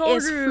 EVS, control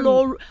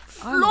room.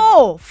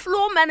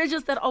 floor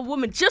managers that are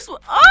women.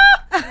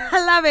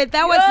 I love it.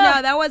 That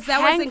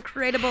was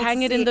incredible.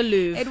 Hang it in the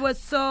loo. It was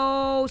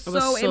so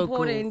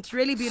important. Cool.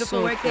 Really beautiful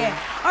So work cool. there.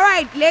 All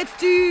right, let's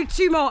do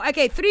 2 more.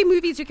 Okay, 3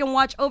 movies you can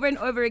watch over and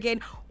over again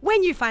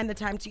when you find the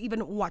time to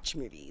even watch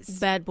movies.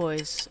 Bad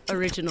Boys,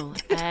 original,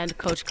 and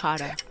Coach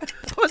Carter.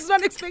 I was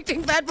not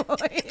expecting Bad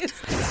Boys.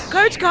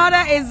 Coach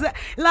Carter is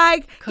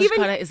like Coach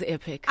Carter is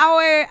epic.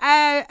 Our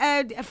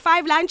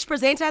 5 lunch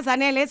presenter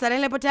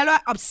Zanele Potelo,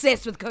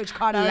 obsessed with Coach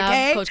Carter. Love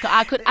Okay, Coach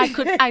Carter.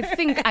 I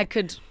think I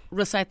could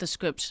recite the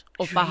script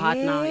off by heart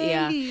now.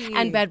 Yeah,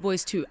 and Bad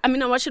Boys too. I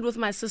mean, I watched it with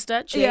my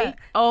sister Jay. Yeah.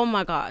 Oh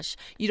my gosh,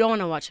 you don't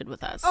want to watch it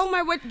with us. oh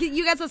my word,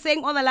 you guys are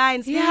saying all the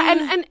lines.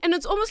 Yeah, and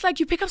it's almost like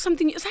you pick up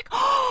something. It's like,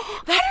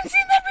 oh, I hadn't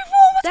seen that before.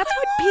 That's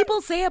what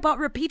people say about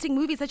repeating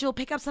movies, that you'll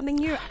pick up something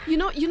new. You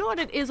know what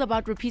it is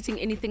about repeating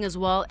anything as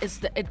well, is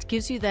that it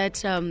gives you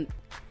that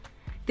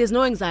there's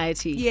no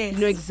anxiety. Yes. You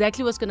know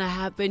exactly what's going to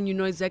happen. You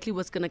know exactly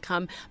what's going to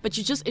come. But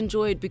you just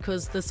enjoy it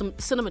because there's some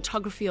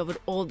cinematography of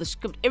it all. The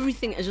script,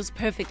 everything is just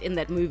perfect in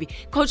that movie.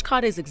 Coach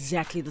Carter is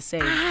exactly the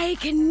same. I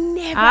can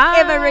never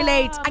ever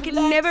relate. I can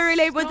never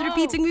relate with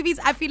repeating movies.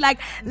 I feel like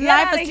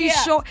life is too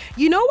short.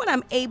 You know what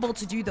I'm able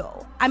to do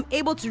though? I'm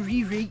able to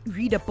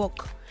reread a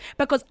book.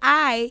 Because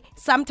I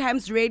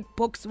sometimes read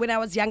books when I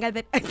was younger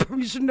that I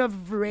probably shouldn't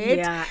have read.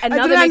 Yeah, and I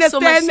now didn't they make so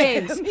much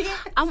understand sense.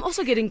 I'm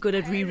also getting good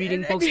at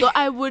rereading books. So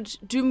I would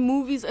do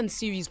movies and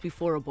series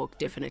before a book,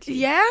 definitely.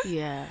 Yeah?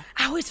 Yeah.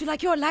 I always feel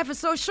like your life is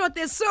so short.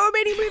 There's so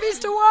many movies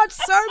to watch,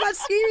 so much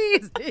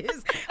series.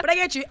 But I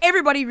get you.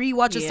 Everybody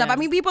rewatches stuff. I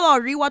mean, people are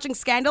rewatching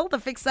Scandal, The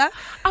Fixer.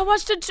 I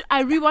watched it.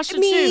 I rewatched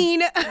it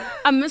too.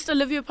 I missed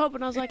Olivia Pope,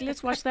 and I was like,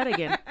 let's watch that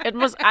again. It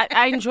was.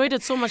 I enjoyed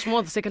it so much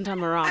more the second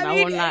time around. I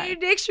won't lie.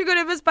 Next you're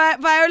gonna miss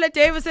Viola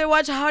Davis and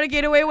watch How to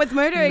Get Away with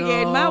Murder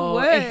again. My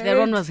word. That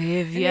one was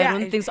heavy. I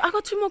don't think so. I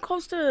got 2 more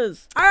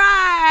coasters. All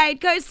right,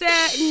 coaster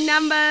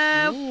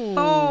number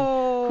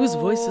 4. Whose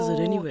voice is it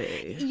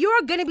anyway?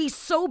 You're going to be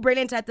so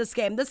brilliant at this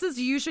game. This is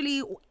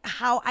usually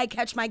how I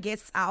catch my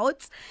guests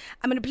out.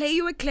 I'm going to play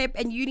you a clip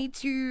and you need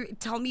to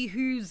tell me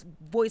whose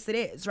voice it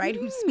is, right?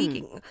 Who's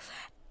speaking.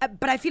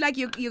 But I feel like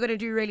you're going to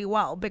do really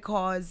well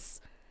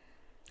because...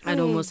 I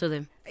know most of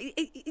them.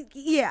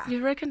 Yeah.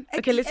 You reckon?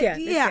 Okay, let's hear.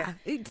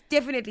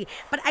 Definitely.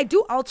 But I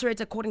do alter it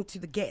according to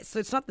the guest. So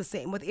it's not the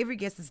same. With every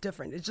guest, it's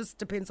different. It just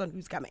depends on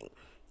who's coming.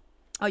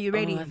 Are you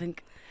ready? I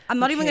think... I'm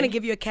not even going to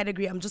give you a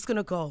category. I'm just going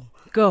to go.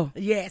 Go.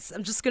 Yes,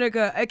 I'm just going to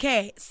go.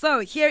 Okay,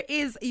 so here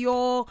is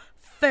your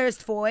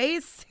first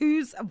voice.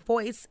 Whose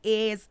voice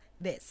is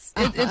this?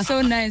 It's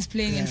so nice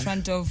playing in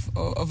front of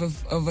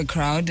a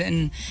crowd,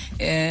 and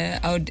I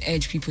would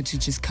urge people to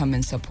just come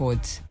and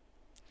support.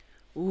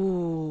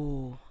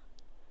 Ooh.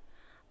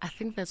 I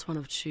think that's one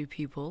of 2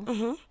 people.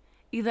 Mm-hmm.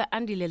 Either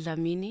Andile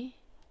Dlamini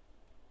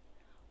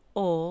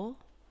or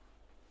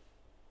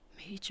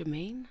maybe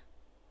Jermaine.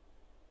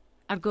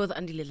 I'd go with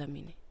Andile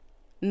Dlamini.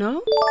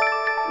 No?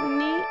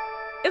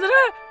 Is it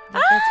her?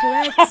 That's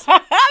correct.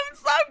 I'm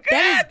so good.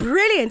 That is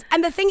brilliant.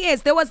 And the thing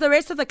is, there was the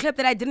rest of the clip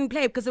that I didn't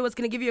play because it was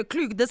going to give you a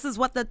clue. This is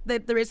what the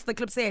rest of the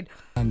clip said.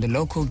 The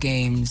local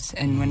games,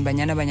 and when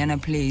Banyana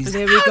plays.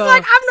 There we go. I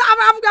was like,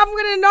 I'm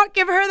going to not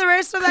give her the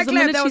rest of that The clip.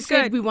 minute That she was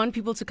said good. we want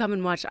people to come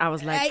and watch, I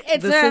was like,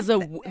 It's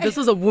this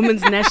is a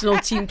women's national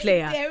team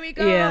player. There we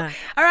go. Yeah.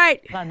 All right.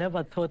 I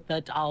never thought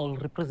that I'll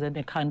represent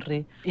a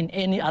country in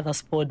any other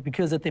sport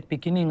because at the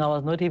beginning I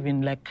was not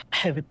even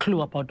have a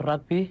clue about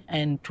rugby,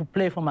 and to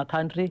play for my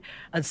country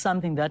is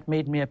something that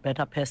made me a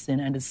better person,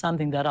 and it's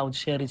something that I would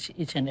cherish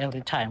each and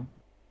every time.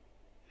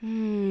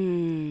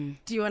 Do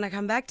you want to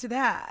come back to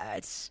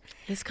that?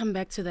 Let's come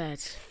back to that.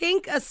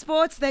 Think a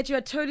sport that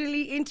you're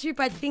totally into,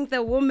 but think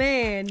the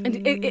woman.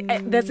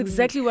 And that's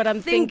exactly what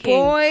I'm think thinking.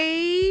 boy.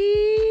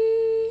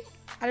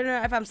 I don't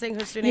know if I'm saying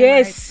her surname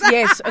Yes, right.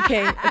 yes.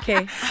 Okay.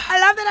 I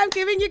love that I'm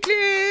giving you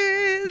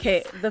clues.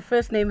 Okay, the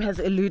first name has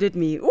eluded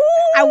me. Ooh,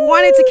 I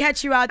wanted to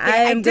catch you out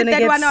there. I did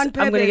that one on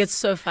purpose. I'm going to get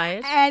so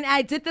fired. And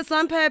I did this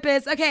on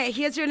purpose. Okay,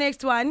 here's your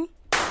next one.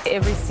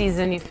 Every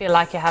season you feel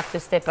like you have to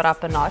step it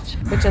up a notch,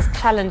 which is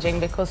challenging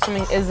because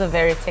swimming is a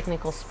very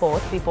technical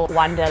sport. People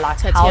wonder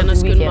how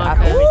do we get up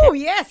every day? Oh,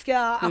 yes,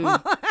 girl.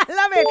 I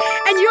love it.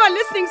 And you are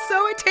listening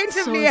so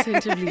attentively. So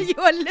attentively.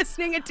 You are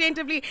listening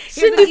attentively. Here's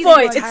an Cindy easy Boy.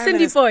 one. It's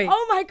Cindy Boy.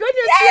 Oh my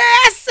goodness,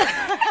 yes!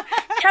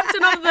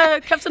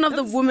 Captain of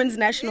the women's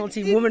national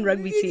team, women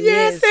rugby team.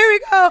 Yes, there we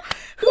go.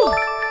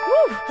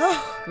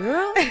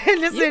 Girl,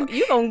 Listen,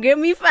 you gonna get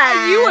me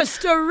fine. you were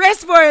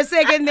stressed for a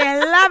second there.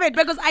 Love it.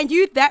 Because I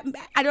knew that,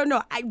 I don't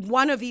know,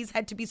 one of these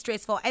had to be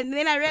stressful. And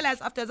then I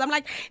realized afterwards, I'm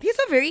like, these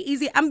are very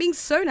easy. I'm being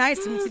so nice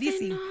to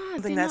Motshidisi.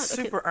 Something that's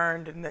super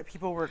earned and that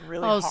people work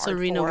really hard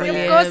Serena for. Williams.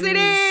 Of course it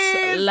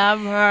is.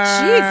 Love her.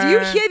 Jeez, you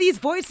hear these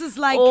voices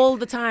like... all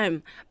the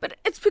time. But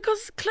it's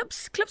because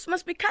clips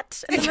must be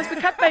cut. And they must be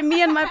cut by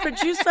me and my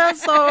producer.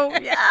 So,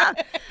 yeah.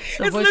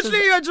 It's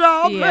literally your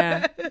job.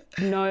 Yeah.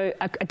 No,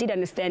 I did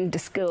understand the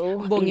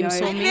skill. Bongim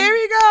saw me. There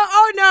we go.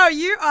 Oh no,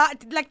 you are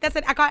like that's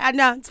it. I can't.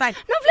 No, it's fine.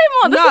 No, play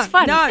more. This is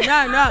fun. No.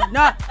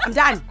 I'm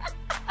done.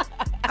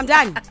 I'm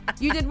done.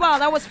 You did well.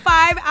 That was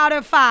 5 out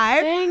of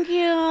 5. Thank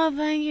you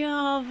very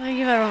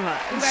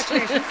much.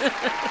 Congratulations.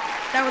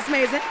 That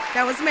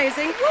was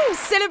amazing. Woo,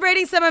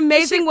 celebrating some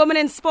amazing women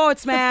in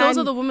sports, man. Those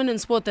are the women in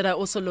sport that I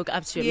also look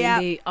up to. I Yeah.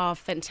 mean, they are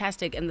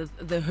fantastic, and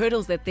the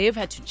hurdles that they've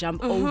had to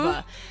jump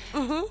over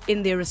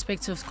in their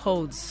respective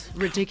codes,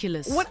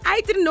 ridiculous. What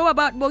I didn't know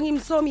about Bongim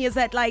Somi is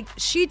that like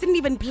she didn't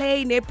even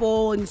play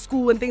netball in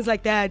school and things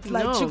like that.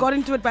 Like No. she got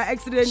into it by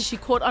accident. She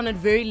caught on it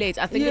very late.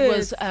 I think it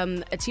was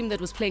Yes. a team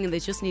that was playing and they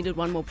just needed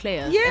one more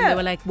player. Yeah. And they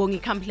were like,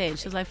 Bongi, come play. And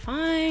she was like,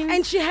 fine.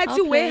 And she had I'll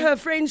to wear play. her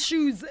friend's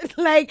shoes.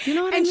 Like, You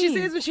know what I and she mean?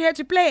 says when she had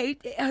to play,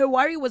 her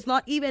worry was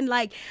not even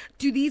like,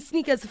 do these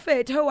sneakers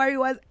fit? Her worry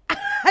was,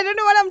 I don't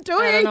know what I'm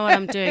doing. I don't know what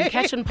I'm doing.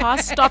 Catch and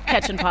pass. Stop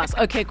catch and pass.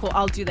 Okay, cool.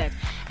 I'll do that.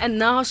 And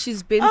now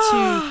she's been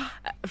to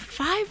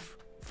five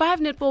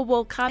netball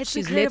World Cups. It's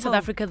She's led South incredible.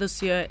 Africa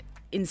this year.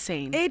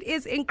 Insane. It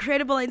is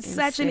incredible and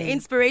such an Insane.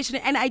 inspiration.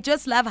 And I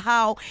just love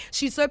how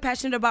she's so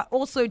passionate about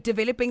also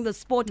developing the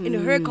sport in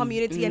her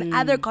community and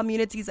other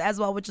communities as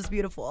well, which is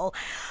beautiful.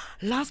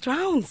 Last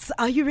rounds.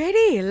 Are you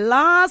ready?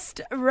 Last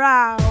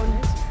round.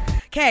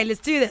 Okay, let's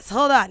do this.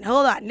 Hold on.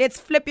 Let's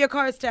flip your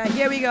coaster.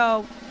 Here we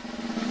go.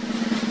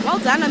 Well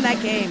done on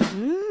that game.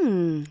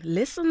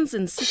 Lessons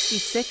in 60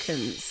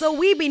 seconds. So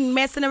we've been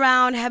messing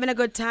around, having a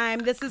good time.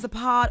 This is a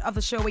part of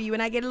the show where you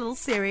and I get a little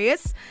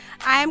serious.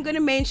 I'm going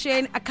to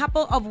mention a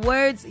couple of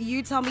words.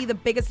 You tell me the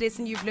biggest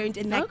lesson you've learned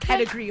in that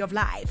category of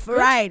life.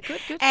 Right. Good.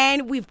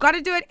 And we've got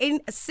to do it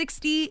in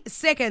 60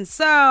 seconds.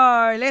 So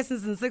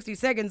lessons in 60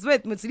 seconds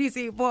with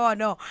Motshidisi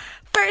Mohono.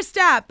 First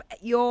up,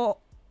 your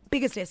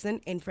biggest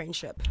lesson in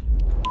friendship.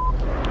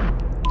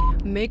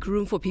 Make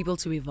room for people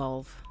to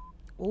evolve.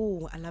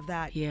 Oh, I love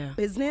that. Yeah.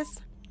 Business.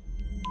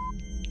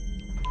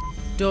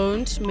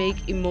 Don't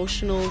make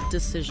emotional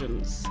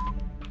decisions.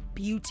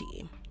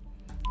 Beauty.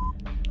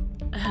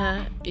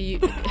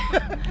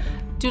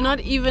 Do not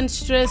even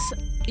stress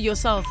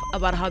yourself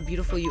about how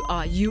beautiful you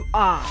are. You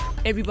are.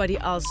 Everybody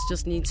else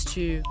just needs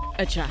to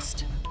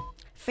adjust.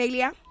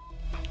 Failure.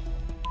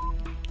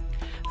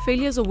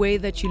 Failure is a way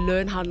that you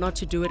learn how not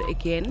to do it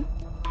again.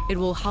 It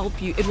will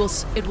help you. It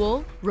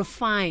will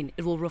refine.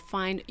 It will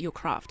refine your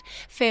craft.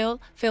 Fail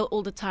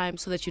all the time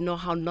so that you know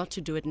how not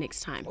to do it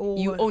next time. Oh.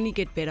 You only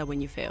get better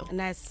when you fail.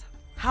 Nice.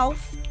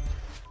 Health.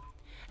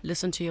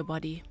 Listen to your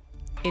body.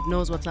 It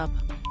knows what's up.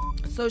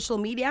 Social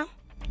media.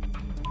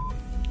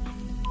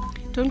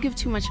 Don't give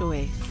too much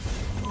away.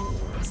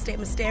 Stay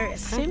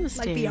mysterious. Huh? Stay Like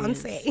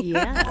mysterious. Beyonce.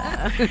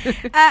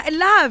 Yeah.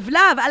 Love.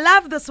 I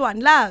love this one.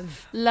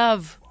 Love.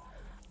 Love.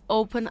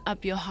 Open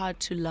up your heart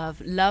to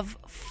love. Love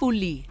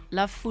fully.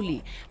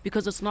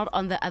 Because it's not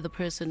on the other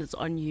person, it's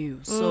on you.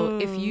 So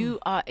if you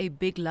are a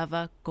big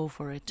lover, go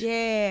for it.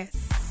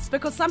 Yes.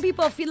 Because some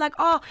people feel like,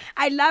 oh,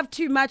 I love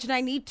too much and I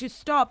need to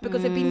stop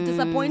because they've been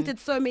disappointed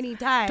so many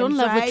times. Don't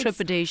love right? with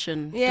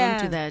trepidation. Yeah.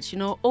 Don't do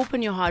that.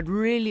 Open your heart.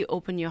 Really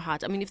open your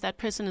heart. I mean, if that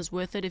person is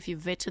worth it, if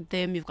you've vetted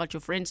them, you've got your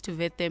friends to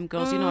vet them,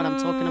 girls, you know what I'm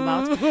talking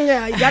about.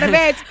 Yeah, you gotta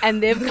bet.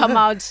 And they've come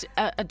out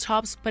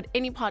tops. But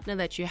any partner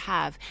that you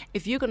have,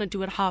 if you're going to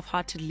do it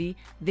half-heartedly,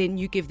 then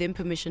you give them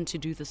permission to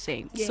do the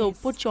same. So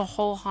Yes. put your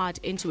whole heart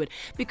into it.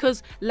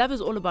 Because love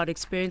is all about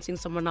experiencing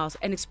someone else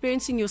and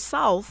experiencing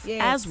yourself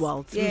Yes. as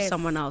well through Yes.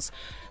 someone else.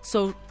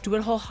 So do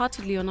it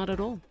wholeheartedly or not at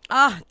all.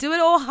 Do it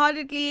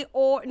wholeheartedly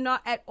or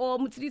not at all.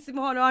 Motshidisi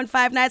Mohono on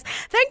 5 Nights.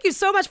 Thank you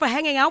so much for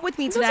hanging out with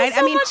me tonight. was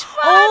so much fun.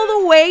 all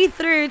the way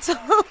through till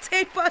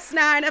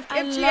 10:09. I've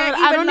kept you here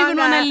I don't even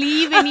longer. want to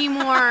leave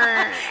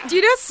anymore. Do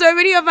you know so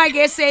many of my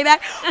guests say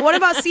that? One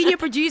of our senior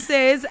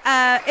producers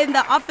in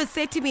the office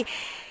said to me,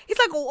 he's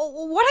like,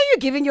 what are you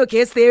giving your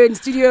guests there in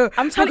studio?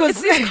 I'm telling you,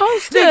 Because it's these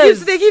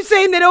coasters. they keep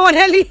saying they don't want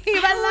to leave.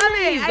 I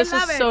love it. This I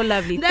love is it. so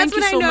lovely. That's Thank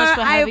you when so I know much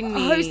for having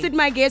me. I've hosted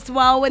my guests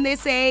well when they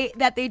say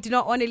that they do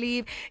not want to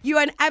leave. You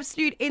are an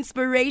absolute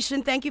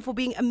inspiration. Thank you for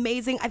being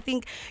amazing. I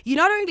think you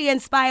not only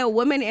inspire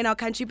women in our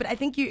country, but I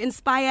think you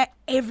inspire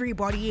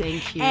everybody.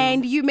 Thank you.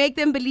 And you make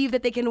them believe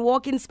that they can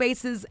walk in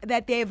spaces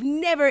that they've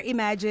never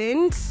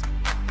imagined.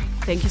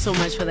 Thank you so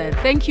much for that.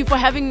 Thank you for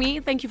having me.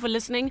 Thank you for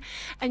listening.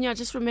 And yeah,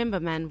 just remember,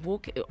 man,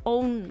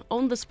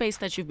 own the space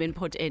that you've been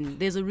put in.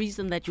 There's a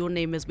reason that your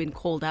name has been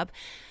called up.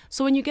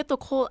 So when you get the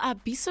call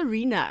up, be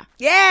Serena.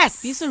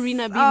 Yes. Be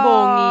Serena, be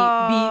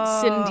Bongi,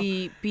 be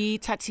Cindy, be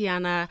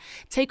Tatiana.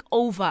 Take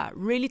over.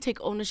 Really take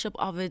ownership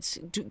of it.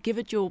 Give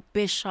it your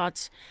best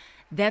shot.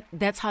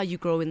 That's how you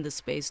grow in the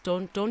space.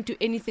 Don't do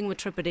anything with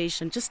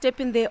trepidation. Just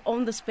step in there,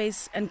 own the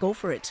space, and go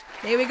for it.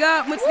 There we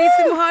go.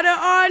 Motshidisi Mohono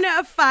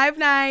on 5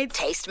 Nights.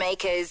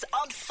 Tastemakers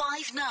on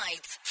 5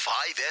 Nights. 5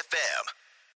 FM.